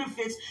 get the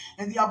benefits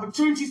and the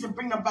opportunities and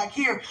bring them back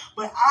here.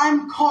 But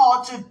I'm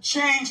called to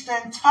change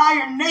the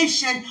entire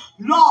nation,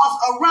 laws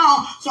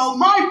around, so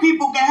my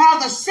people can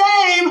have the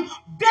same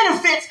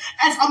benefits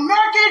as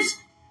Americans,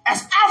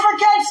 as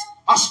Africans,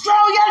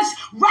 Australians,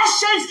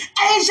 Russians,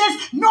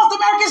 Asians, North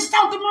Americans,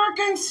 South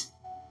Americans,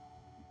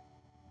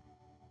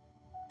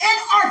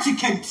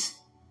 Antarcticans,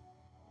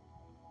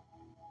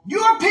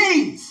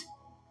 Europeans.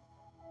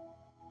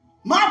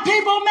 My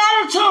people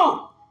matter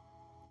too.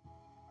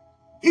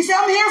 He said,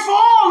 I'm here for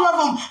all of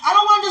them. I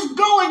don't want to just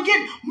go and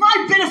get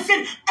my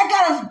benefit. I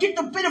got to get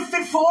the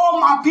benefit for all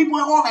my people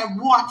all at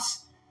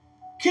once.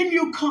 Can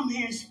you come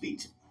here and speak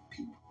to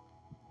people?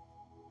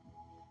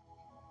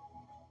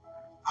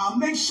 I'll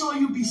make sure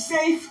you be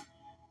safe.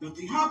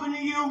 Nothing happen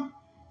to you.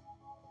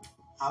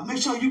 I'll make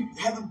sure you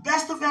have the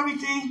best of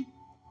everything.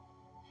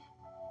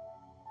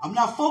 I'm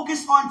not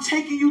focused on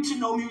taking you to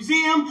no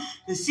museum,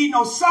 to see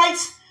no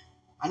sights.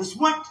 I just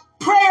want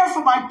prayer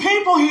for my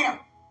people here.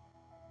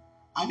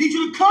 I need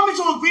you to come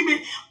into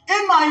agreement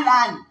in my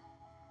land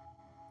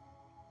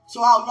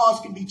so our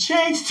laws can be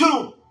changed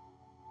too.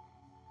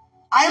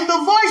 I am the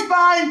voice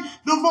behind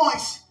the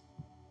voice.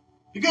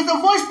 Because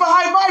the voice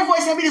behind my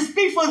voice, I mean to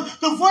speak for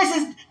the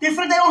voices they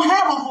feel they don't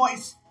have a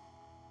voice.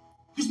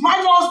 Because my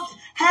laws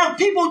have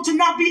people to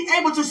not be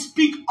able to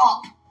speak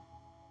up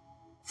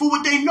for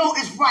what they know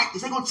is right.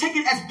 Because they're going to take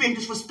it as being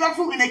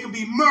disrespectful and they can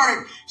be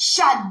murdered,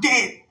 shot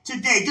dead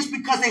today just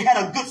because they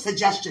had a good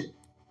suggestion.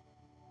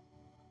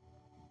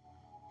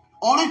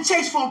 All it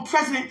takes for a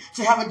president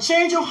to have a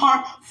change of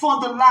heart for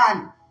the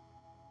land.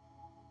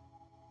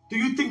 Do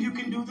you think you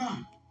can do that?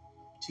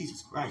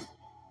 Jesus Christ.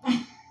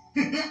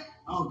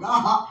 Oh,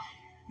 God.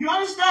 You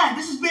understand?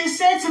 This is being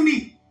said to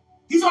me.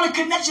 These are the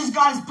connections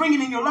God is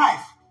bringing in your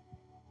life.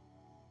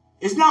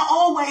 It's not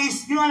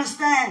always, you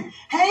understand,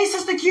 hey,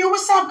 Sister Q,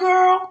 what's up,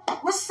 girl?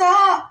 What's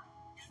up?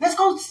 Let's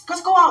go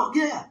out.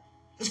 Yeah.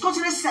 Let's go to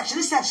this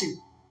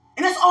section.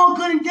 And that's all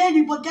good and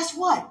dandy, but guess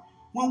what?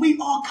 When we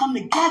all come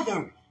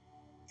together,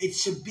 it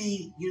should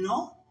be,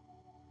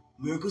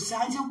 miracle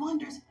signs and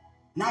wonders.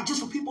 Not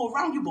just for people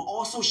around you, but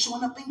also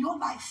showing up in your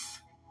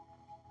life.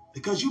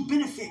 Because you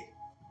benefit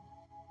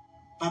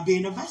by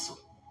being a vessel.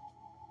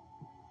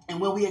 And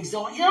when we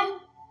exalt him,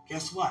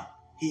 guess what?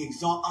 He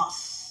exalts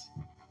us.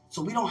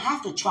 So we don't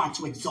have to try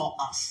to exalt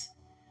us.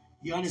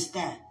 You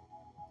understand?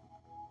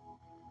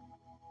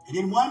 And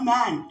then one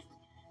man,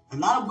 a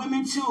lot of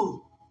women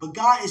too, but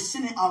God is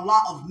sending a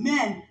lot of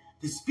men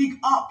to speak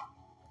up.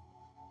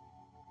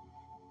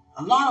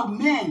 A lot of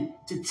men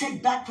to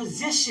take back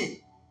position.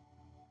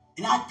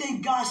 And I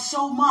thank God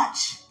so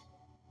much.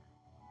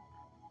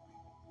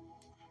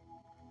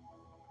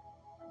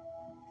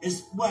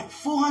 It's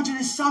 400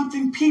 and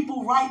something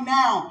people right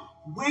now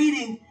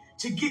waiting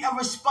to get a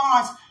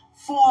response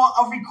for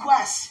a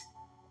request.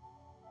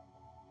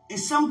 And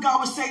some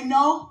God would say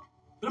no.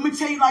 But let me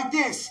tell you like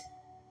this.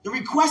 The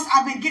requests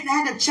I've been getting, I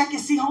had to check and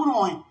see, hold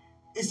on.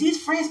 Is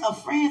these friends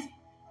of friends?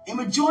 And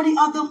majority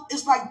of them,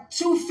 it's like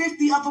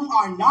 250 of them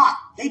are not.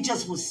 They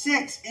just was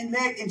sent and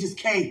led and just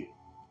came.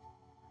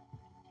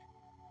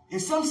 And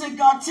some say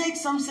God take,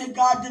 some say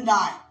God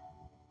deny.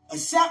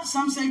 Accept,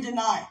 some say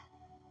deny.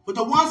 But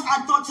the ones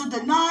I thought to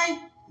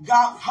deny,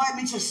 God had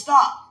me to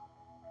stop.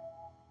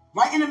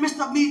 Right in the midst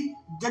of me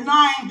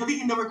denying,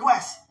 deleting the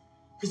request.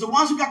 Because the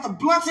ones who got the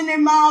blunts in their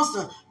mouths,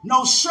 the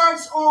no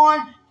shirts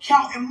on,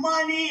 counting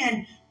money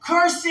and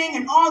cursing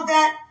and all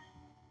that.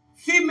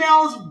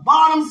 Females,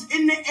 bottoms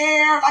in the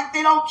air like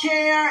they don't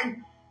care.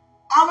 And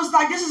I was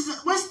like,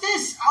 what's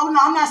this? Oh, no,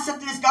 I'm not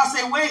accepting this. God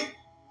said, wait,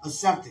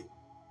 accept it.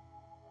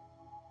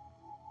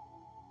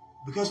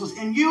 Because what's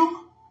in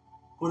you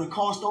going to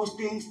cause those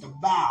things to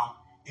bow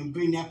and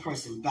bring that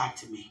person back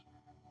to me.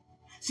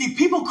 See,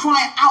 people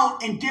cry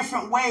out in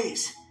different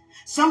ways.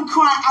 Some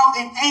cry out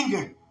in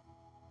anger.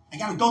 I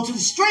got to go to the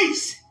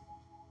streets.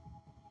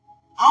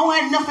 I don't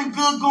have nothing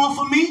good going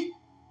for me.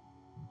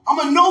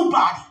 I'm a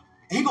nobody.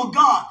 And he go,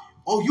 God,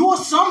 oh, you're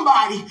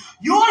somebody.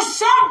 You're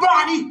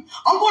somebody.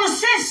 I'm going to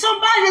send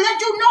somebody to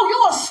let you know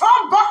you're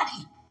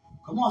somebody.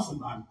 Come on,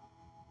 somebody.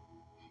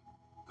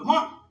 Come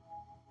on.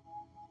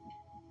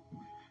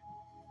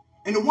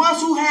 And the ones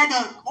who had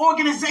the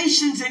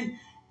organizations and,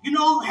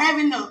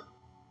 having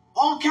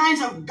all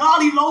kinds of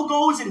godly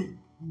logos and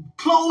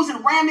clothes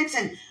and raiments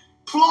and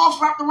cloths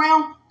wrapped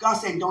around, God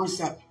said, don't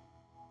accept.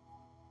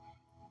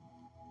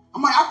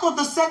 I'm like, I thought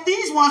to accept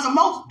these ones the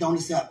most. Don't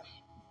accept.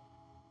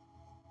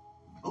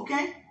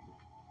 Okay?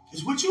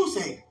 It's what you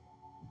say.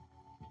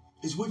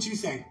 It's what you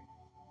say.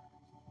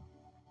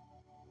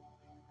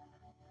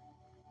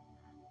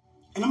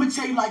 And I'm going to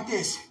tell you like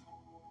this.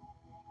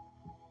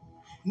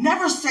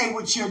 Never say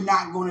what you're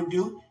not going to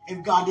do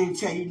if God didn't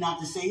tell you not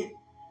to say it.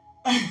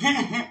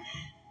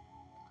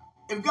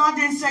 If God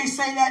didn't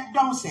say that,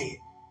 don't say it.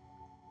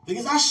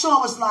 Because I sure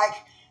was like,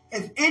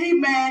 if any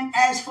man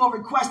asks for a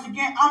request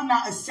again, I'm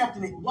not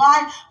accepting it.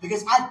 Why?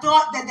 Because I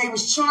thought that they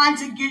was trying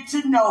to get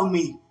to know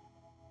me.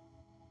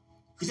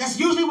 Because that's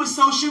usually what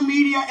social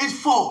media is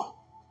for.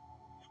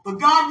 But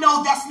God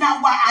knows that's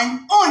not why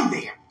I'm on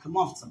there. Come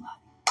on, somebody.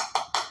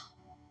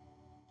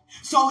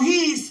 So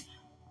he's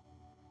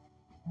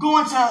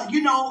going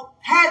to,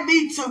 have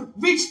me to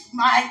reach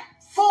my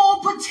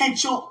full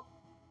potential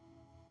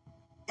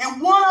in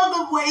one of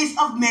the ways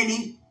of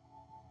many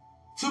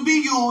to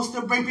be used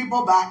to bring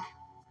people back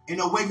in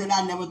a way that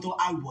I never thought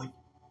I would.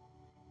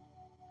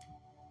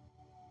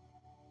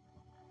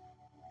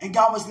 And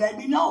God was letting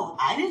me know,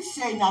 I didn't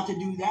say not to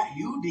do that.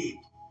 You did.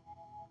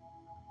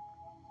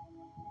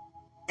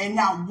 And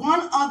not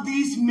one of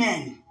these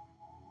men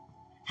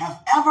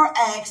have ever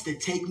asked to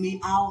take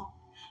me out.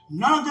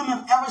 None of them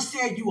have ever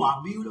said, you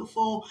are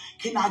beautiful.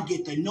 Can I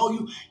get to know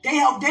you? They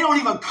don't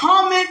even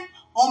comment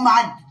on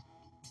my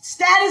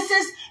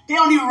statuses. They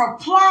don't even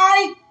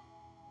reply.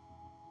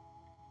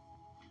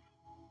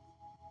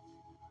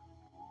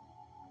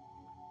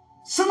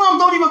 Some of them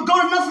don't even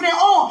go to nothing at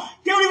all.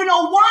 They don't even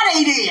know why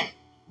they there.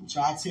 I'm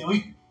trying to tell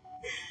you.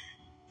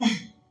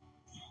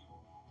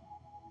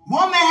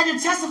 One man had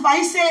to testify.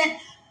 He said,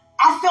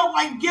 I felt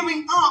like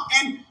giving up.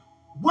 And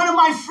one of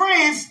my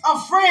friends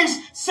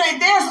said,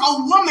 there's a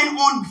woman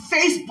on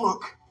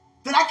Facebook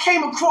that I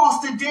came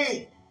across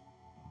today.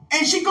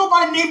 And she go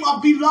by the name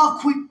of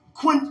Beloved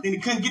Quinn, and he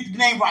couldn't get the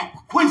name right.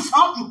 Quinn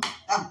something.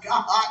 Oh,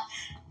 God.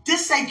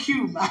 This ain't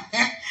cute, man.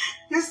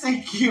 This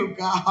ain't cute,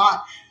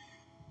 God.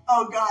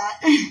 Oh, God.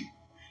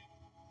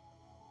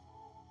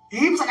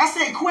 He was like, I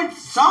said Quinn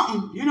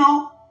something, I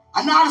know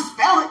how to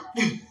spell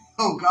it.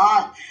 Oh,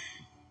 God.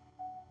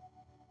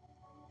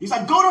 He's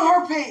like, go to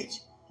her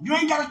page. You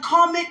ain't got to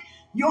comment.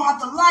 You don't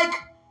have to like.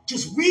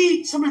 Just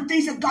read some of the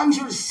things that God wants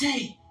you to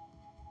say.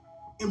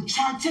 I'm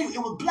trying to tell you, it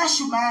will bless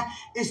you, man.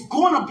 It's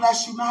going to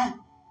bless you, man.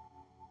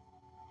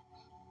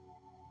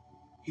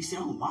 He said,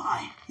 oh,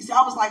 my. He said,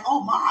 I was like,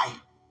 oh, my.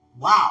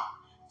 Wow.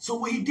 So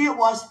what he did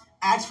was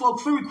ask for a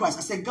friend request.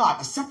 I said, God,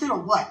 accept it or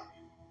what?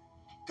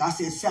 God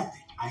said, accept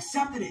it. I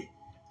accepted it.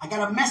 I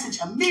got a message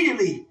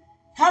immediately.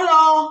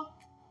 Hello.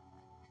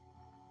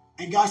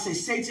 And God said,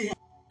 say to him,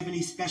 do you have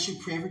any special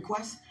prayer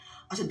requests?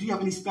 I said, do you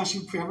have any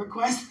special prayer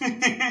requests?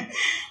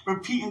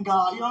 Repeating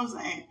God, you know what I'm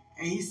saying?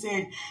 And he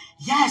said,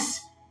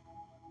 yes.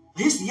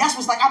 His yes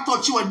was like, I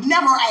thought you would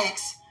never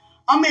ask.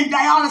 I'm in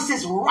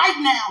dialysis right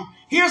now.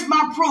 Here's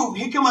my proof.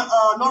 Here come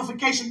a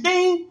notification.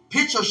 Ding.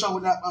 Picture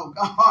showing up. Oh,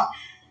 God.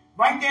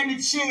 Right there in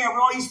the chair with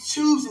all these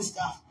tubes and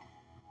stuff.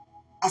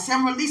 I said,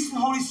 I'm releasing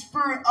the Holy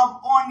Spirit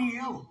up on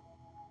you.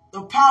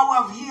 The power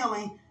of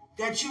healing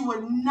that you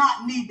would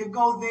not need to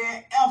go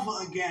there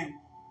ever again.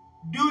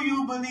 Do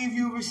you believe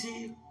you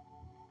receive?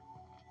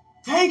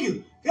 Thank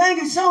you.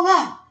 Thank you so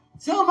much.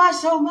 So much,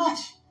 so much.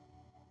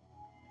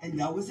 And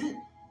that was it.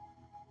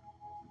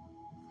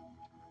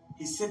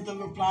 He sent the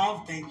reply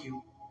of thank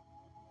you.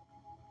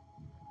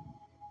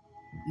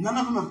 None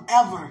of them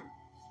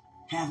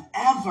have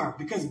ever,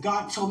 because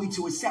God told me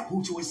to accept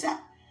who to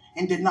accept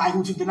and deny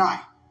who to deny.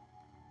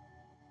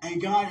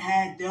 And God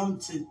had them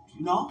to,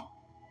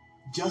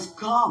 just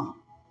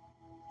come.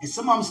 And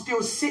some of them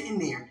still sitting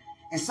there.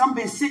 And some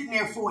been sitting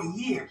there for a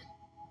year.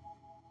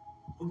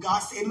 Well, God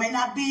said it may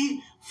not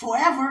be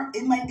forever.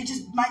 It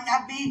just might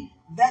not be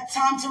that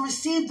time to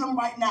receive them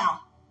right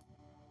now.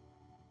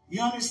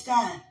 You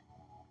understand?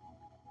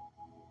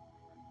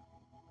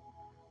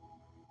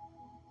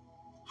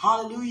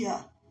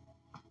 Hallelujah.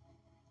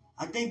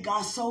 I thank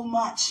God so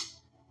much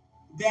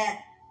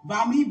that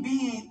by me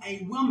being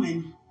a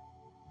woman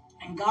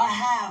and God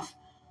have,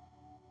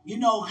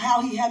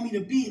 how he had me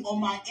to be on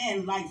my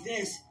end like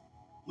this,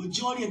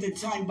 majority of the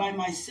time by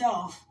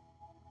myself,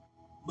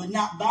 but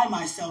not by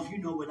myself, you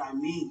know what I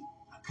mean.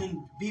 I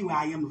couldn't be where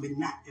I am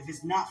if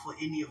it's not for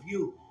any of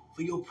you,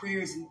 for your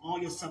prayers and all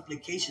your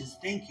supplications.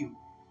 Thank you.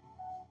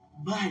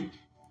 But,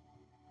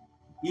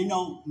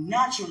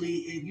 naturally,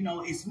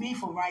 it's me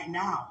for right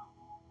now.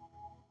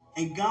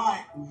 And God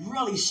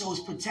really shows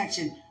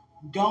protection.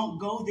 Don't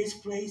go this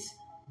place.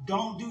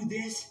 Don't do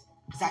this.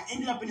 Because I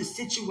ended up in a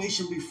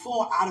situation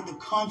before out of the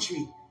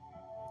country.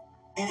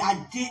 And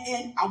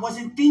I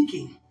wasn't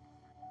thinking.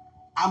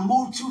 I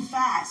moved too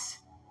fast.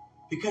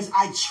 Because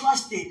I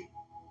trusted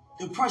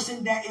the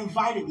person that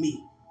invited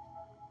me.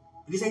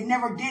 Because they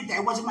never did that.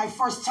 It wasn't my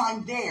first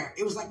time there.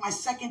 It was like my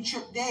second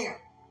trip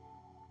there.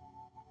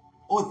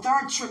 or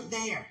third trip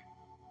there.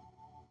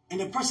 And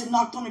the person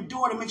knocked on the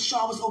door to make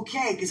sure I was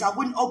okay, because I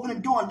wouldn't open the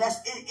door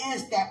unless it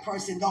is that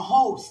person, the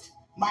host,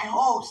 my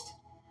host.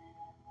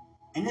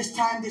 And this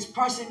time this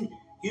person,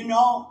 you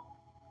know,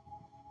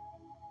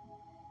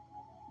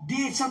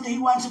 did something he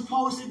wasn't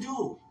supposed to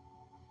do.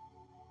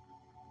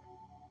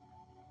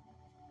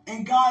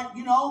 And God,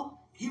 you know,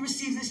 he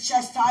received his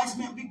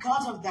chastisement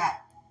because of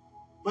that.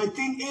 But the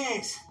thing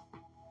is,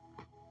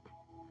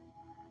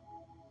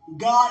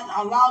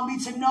 God allowed me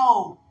to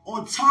know,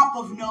 on top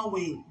of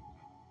knowing,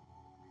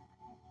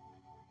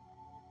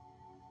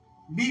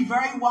 be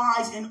very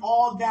wise in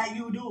all that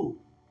you do.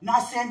 Not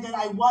saying that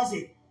I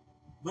wasn't,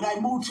 but I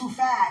moved too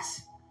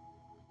fast.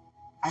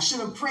 I should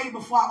have prayed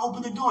before I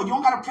opened the door. You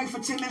don't got to pray for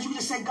 10 minutes. You can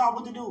just say, God,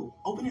 what to do?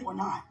 Open it or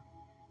not.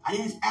 I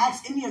didn't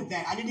ask any of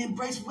that. I didn't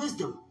embrace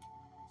wisdom.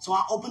 So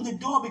I opened the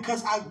door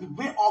because I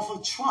went off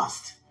of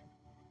trust.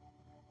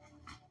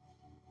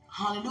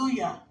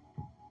 Hallelujah.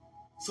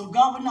 So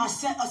God would not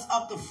set us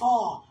up to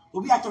fall,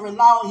 but we have to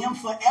rely on him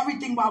for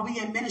everything while we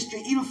in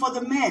ministry, even for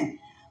the men.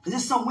 Because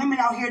there's some women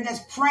out here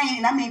that's praying,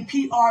 and I mean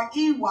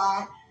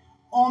P-R-E-Y,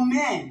 on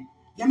men.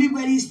 Let me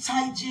wear these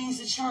tight jeans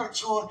to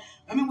church, or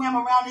let me wear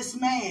them around this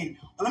man,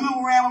 or let me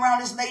wear them around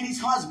this lady's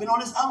husband, or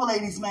this other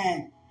lady's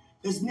man.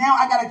 Because now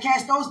I got to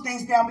cast those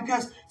things down,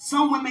 because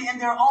some women in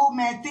their old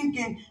man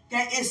thinking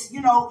that it's,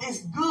 you know,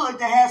 it's good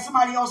to have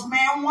somebody else's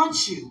man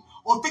want you,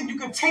 or think you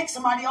could take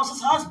somebody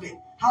else's husband.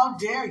 How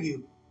dare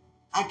you?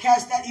 I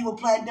cast that evil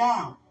plan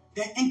down,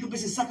 that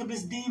incubus and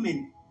succubus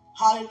demon.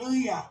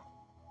 Hallelujah.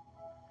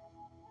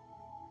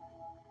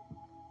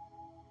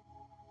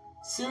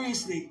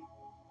 Seriously.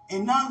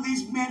 And none of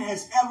these men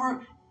has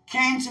ever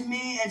came to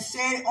me and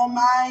said on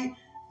my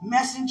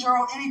messenger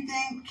or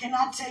anything, can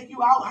I take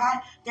you out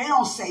high? They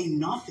don't say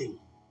nothing.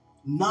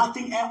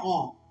 Nothing at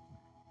all.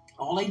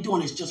 All they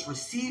doing is just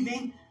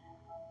receiving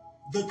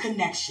the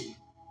connection.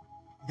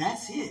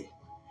 That's it.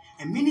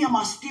 And many of them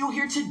are still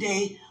here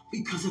today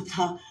because of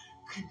the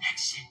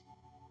connection.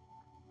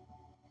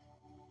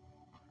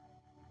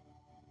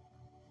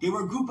 They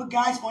were a group of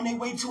guys on their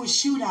way to a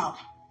shootout.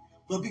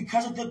 But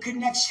because of the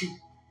connection,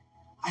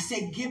 I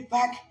said, get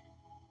back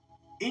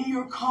in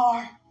your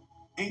car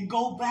and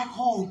go back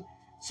home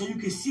so you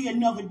can see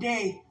another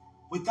day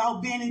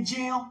without being in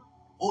jail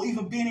or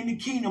even being in the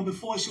kingdom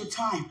before it's your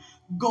time.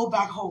 Go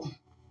back home.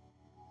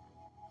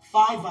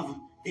 5 of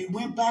them, they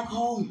went back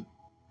home.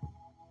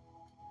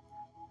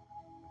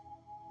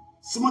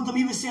 Some of them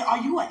even said, are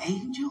you an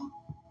angel?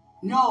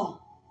 No.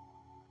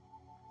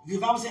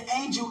 If I was an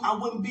angel, I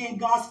wouldn't be in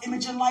God's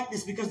image and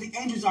likeness, because the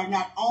angels are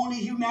not, only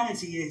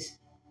humanity is.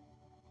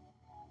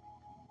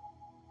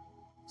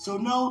 So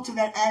no to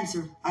that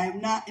answer. I am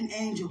not an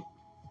angel.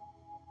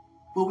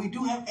 But we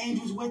do have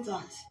angels with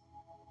us.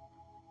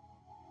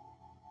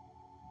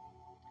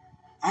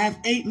 I have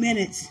 8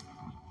 minutes.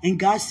 And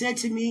God said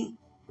to me,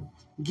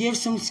 give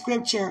some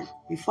scripture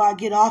before I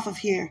get off of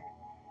here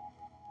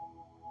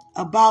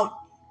about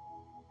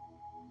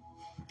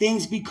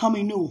things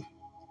becoming new.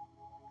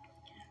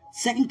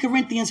 2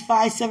 Corinthians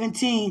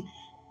 5:17,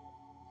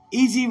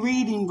 easy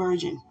reading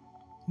version.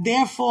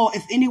 Therefore,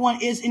 if anyone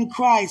is in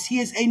Christ, he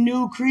is a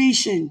new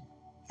creation.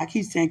 I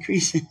keep saying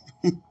creation.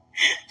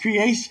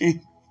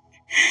 Creation.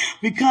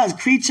 Because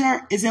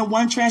creature is in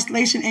one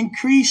translation and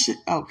creation.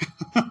 Oh.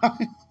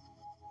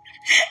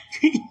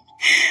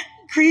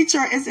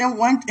 Creature is in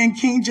one in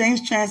King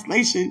James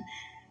translation,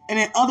 and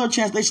in other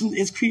translations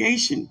is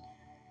creation.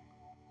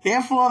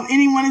 Therefore, if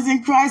anyone is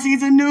in Christ,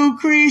 he's a new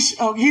creation.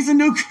 Oh, he's a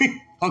new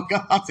creation. Oh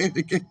God, I'll say it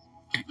again.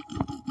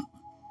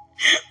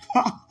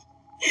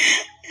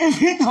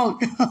 Oh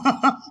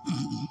God.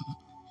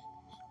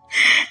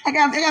 I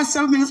got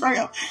 7 minutes right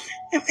up.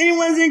 If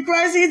anyone's in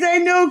Christ, he's a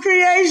new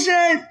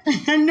creation,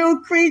 a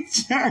new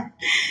creature.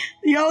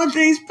 The old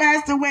things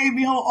passed away.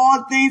 Behold,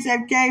 all things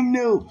have came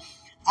new.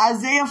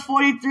 Isaiah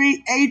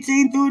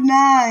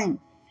 43:18-9.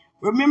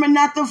 Remember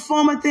not the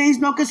former things,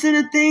 nor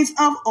consider things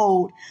of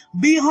old.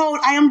 Behold,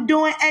 I am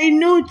doing a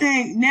new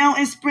thing. Now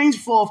it springs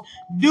forth.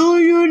 Do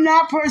you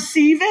not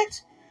perceive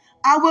it?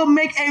 I will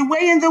make a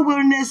way in the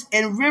wilderness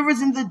and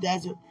rivers in the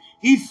desert.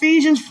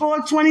 Ephesians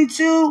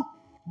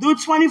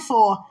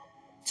 4:22-24.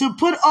 To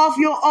put off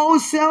your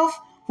old self,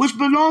 which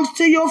belongs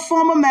to your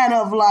former manner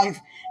of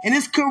life, and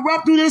is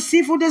corrupt through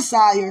deceitful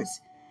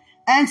desires,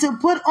 and to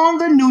put on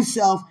the new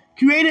self,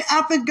 created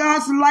after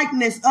God's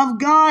likeness of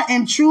God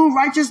in true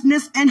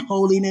righteousness and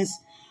holiness.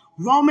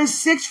 Romans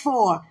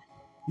 6:4.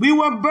 We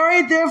were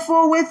buried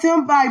therefore with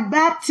him by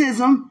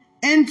baptism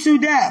into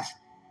death.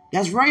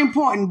 That's very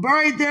important.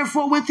 Buried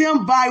therefore with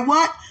him by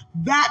what?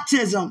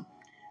 Baptism.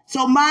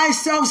 So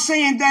myself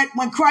saying that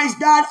when Christ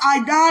died,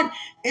 I died,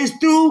 is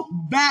through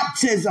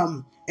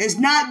baptism. It's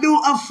not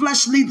through a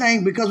fleshly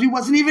thing, because we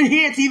wasn't even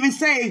here to even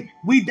say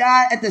we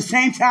died at the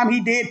same time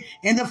he did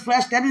in the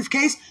flesh. That is the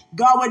case.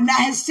 God would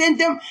not have sent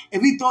him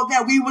if he thought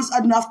that we was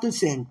enough to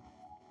sin.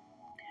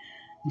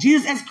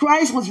 Jesus as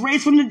Christ was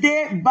raised from the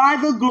dead by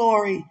the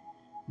glory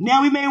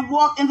Now we may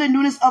walk in the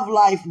newness of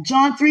life.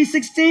 John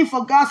 3:16,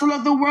 for God so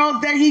loved the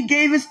world that he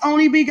gave his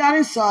only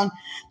begotten Son,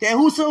 that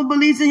whoso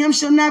believes in him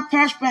shall not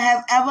perish but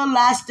have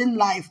everlasting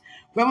life.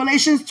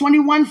 Revelations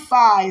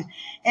 21:5,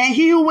 and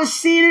he who was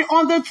seated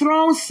on the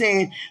throne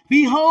said,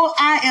 behold,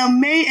 I am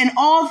made in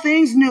all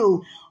things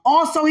new.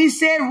 Also he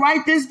said,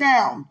 write this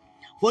down.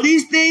 For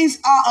these things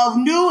are of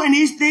new and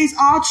these things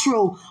are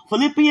true.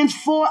 Philippians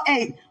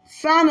 4:8,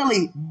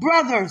 finally,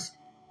 brothers,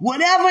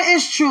 whatever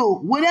is true,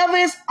 whatever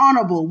is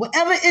honorable,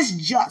 whatever is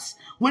just,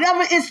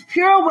 whatever is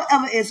pure,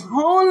 whatever is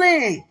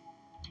holy,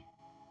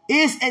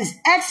 is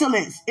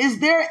excellence. Is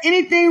there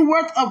anything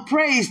worth of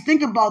praise?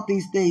 Think about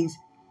these things.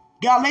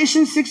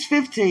 Galatians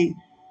 6:15.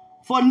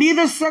 For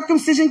neither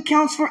circumcision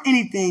counts for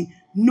anything,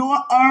 nor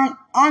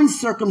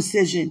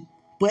uncircumcision,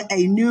 but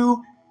a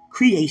new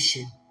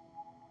creation.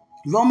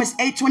 Romans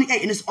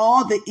 8:28, and it's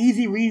all the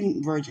easy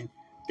reading version.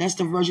 That's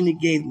the version he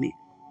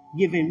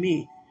given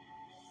me.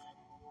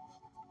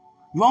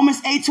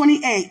 Romans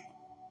 8:28.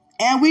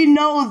 And we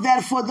know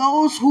that for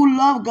those who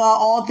love God,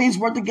 all things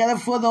work together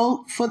for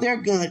their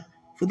good,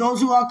 for those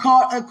who are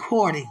called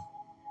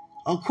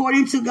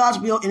according to God's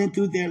will in and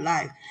through their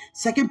life.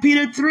 2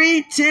 Peter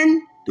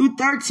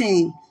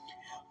 3:10-13.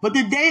 But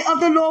the day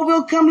of the Lord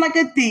will come like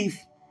a thief,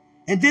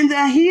 and then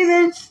the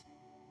heathens,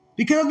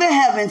 because of the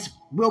heavens,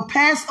 will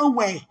pass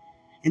away,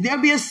 and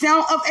there'll be a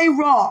sound of a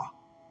roar,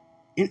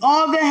 and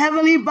all the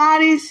heavenly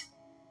bodies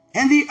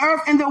and the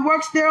earth and the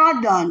works there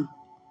are done,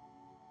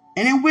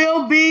 and it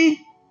will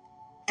be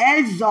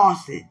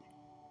exhausted.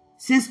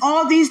 Since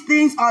all these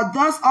things are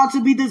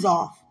to be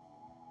dissolved.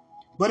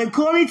 But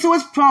according to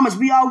his promise,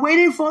 we are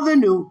waiting for the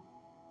new,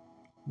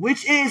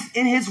 which is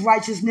in his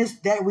righteousness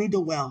that we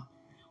dwell.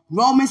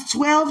 Romans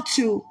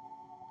 12:2.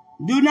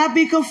 Do not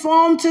be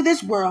conformed to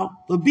this world,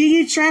 but be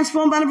ye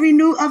transformed by the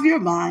renewal of your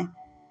mind.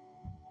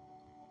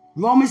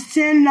 Romans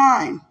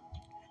 10:9.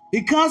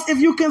 Because if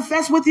you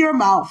confess with your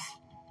mouth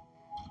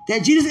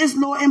that Jesus is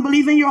Lord and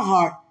believe in your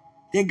heart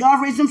that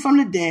God raised him from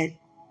the dead,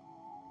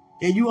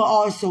 then you are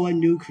also a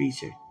new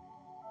creature.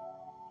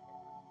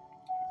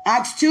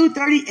 Acts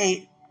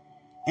 2:38.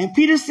 And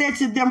Peter said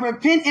to them,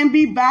 repent and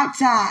be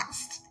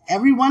baptized,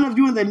 every one of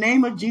you, in the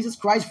name of Jesus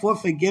Christ for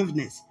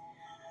forgiveness.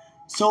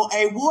 So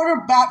a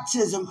water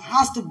baptism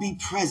has to be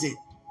present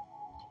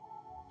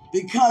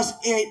because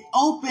it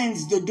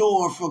opens the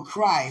door for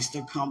Christ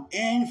to come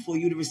in, for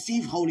you to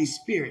receive Holy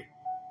Spirit.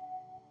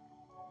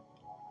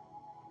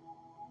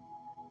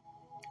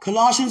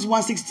 Colossians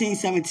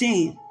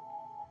 1:16-17.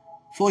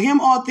 For him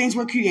all things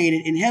were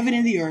created in heaven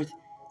and the earth,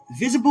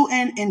 visible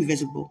and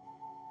invisible,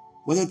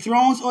 whether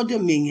thrones or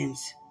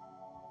dominions.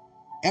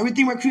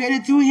 Everything were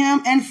created through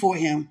him and for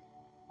him.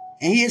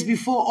 And he is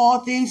before all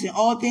things, and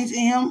all things in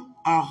him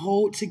are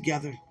whole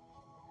together.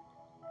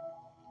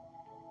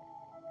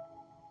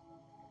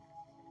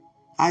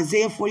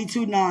 Isaiah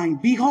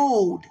 42:9.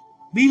 Behold,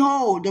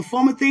 the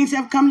former things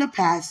have come to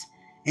pass,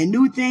 and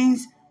new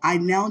things I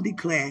now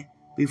declare.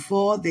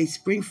 Before they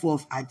spring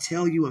forth, I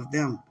tell you of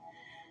them.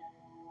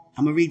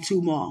 I'm going to read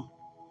two more.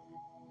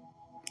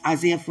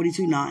 Isaiah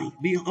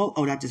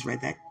 42:9. I just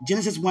read that.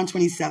 Genesis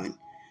 1:27.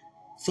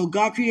 So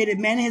God created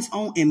man in his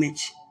own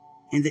image.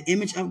 In the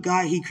image of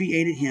God, he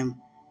created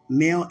him.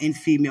 Male and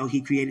female,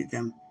 he created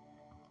them.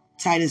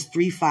 Titus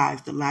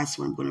 3:5, the last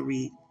one I'm going to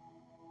read.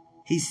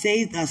 He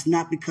saved us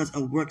not because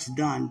of works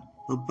done,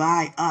 but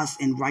by us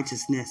in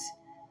righteousness,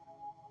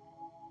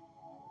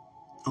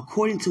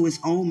 according to his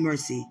own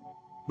mercy,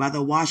 by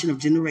the washing of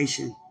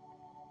generation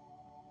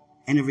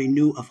and the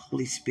renewal of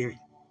Holy Spirit.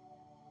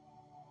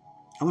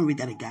 I want to read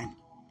that again.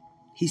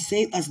 He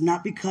saved us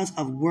not because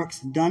of works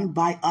done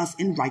by us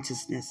in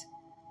righteousness,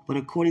 but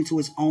according to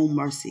his own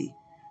mercy,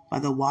 by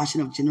the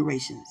washing of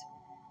generations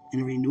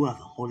and the renewal of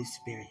the Holy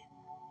Spirit.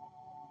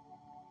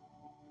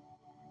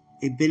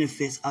 It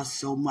benefits us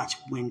so much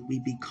when we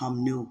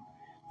become new,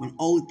 when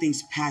old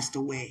things passed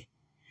away.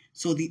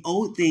 So the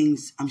old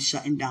things I'm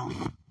shutting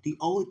down. The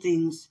old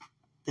things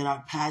that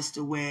are passed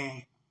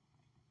away,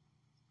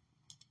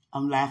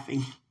 I'm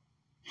laughing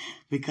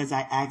because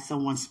I asked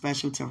someone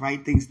special to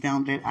write things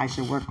down that I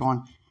should work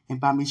on. And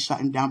by me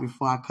shutting down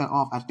before I cut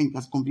off, I think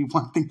that's going to be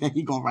one thing that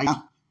he's going to write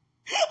down.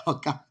 Oh,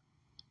 God.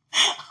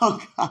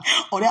 Oh, God.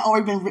 Oh, that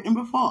already been written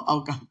before?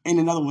 Oh, God. And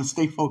another one,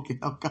 stay focused.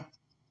 Oh, God.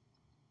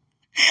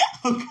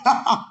 Oh,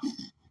 God.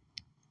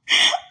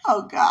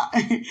 Oh, God.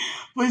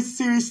 But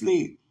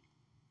seriously,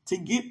 to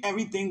get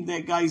everything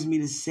that God used me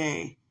to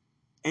say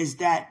is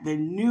that the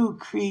new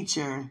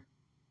creature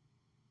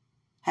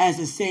has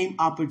the same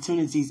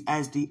opportunities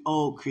as the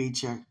old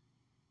creature.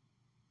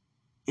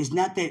 It's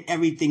not that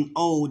everything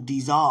old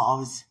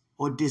dissolves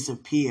or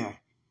disappears.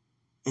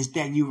 It's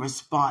that you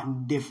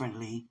respond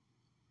differently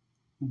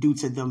due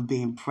to them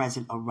being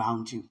present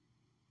around you.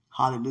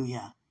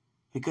 Hallelujah.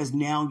 Because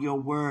now your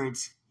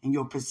words and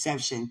your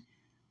perception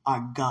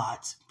are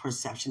God's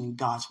perception and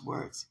God's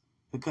words.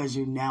 Because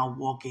you're now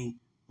walking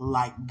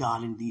like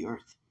God in the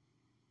earth.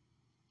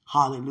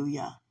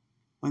 Hallelujah.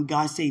 When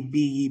God say, be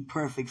ye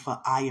perfect,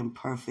 for I am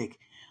perfect.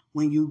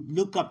 When you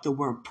look up the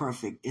word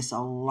perfect, it's a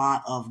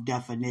lot of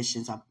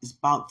definitions. It's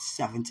about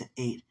 7 to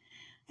 8.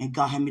 And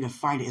God had me to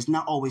find it. It's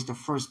not always the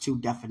first 2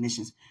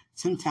 definitions.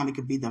 Sometimes it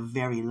could be the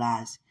very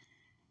last.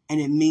 And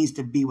it means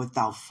to be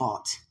without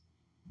fault.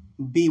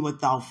 Be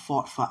without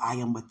fault, for I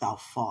am without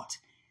fault.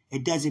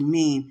 It doesn't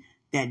mean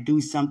that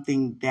do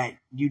something that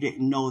you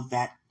didn't know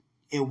that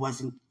it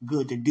wasn't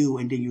good to do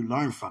and then you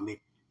learn from it.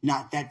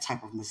 Not that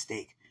type of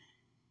mistake.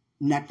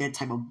 Not that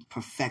type of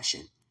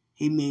perfection.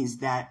 He means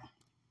that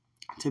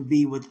to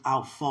be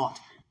without fault,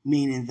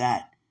 meaning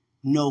that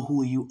know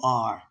who you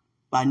are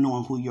by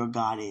knowing who your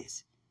God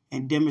is.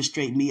 And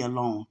demonstrate me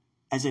alone.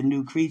 As a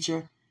new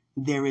creature,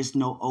 there is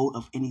no old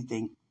of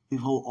anything.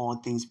 Behold, all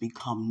things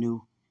become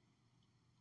new.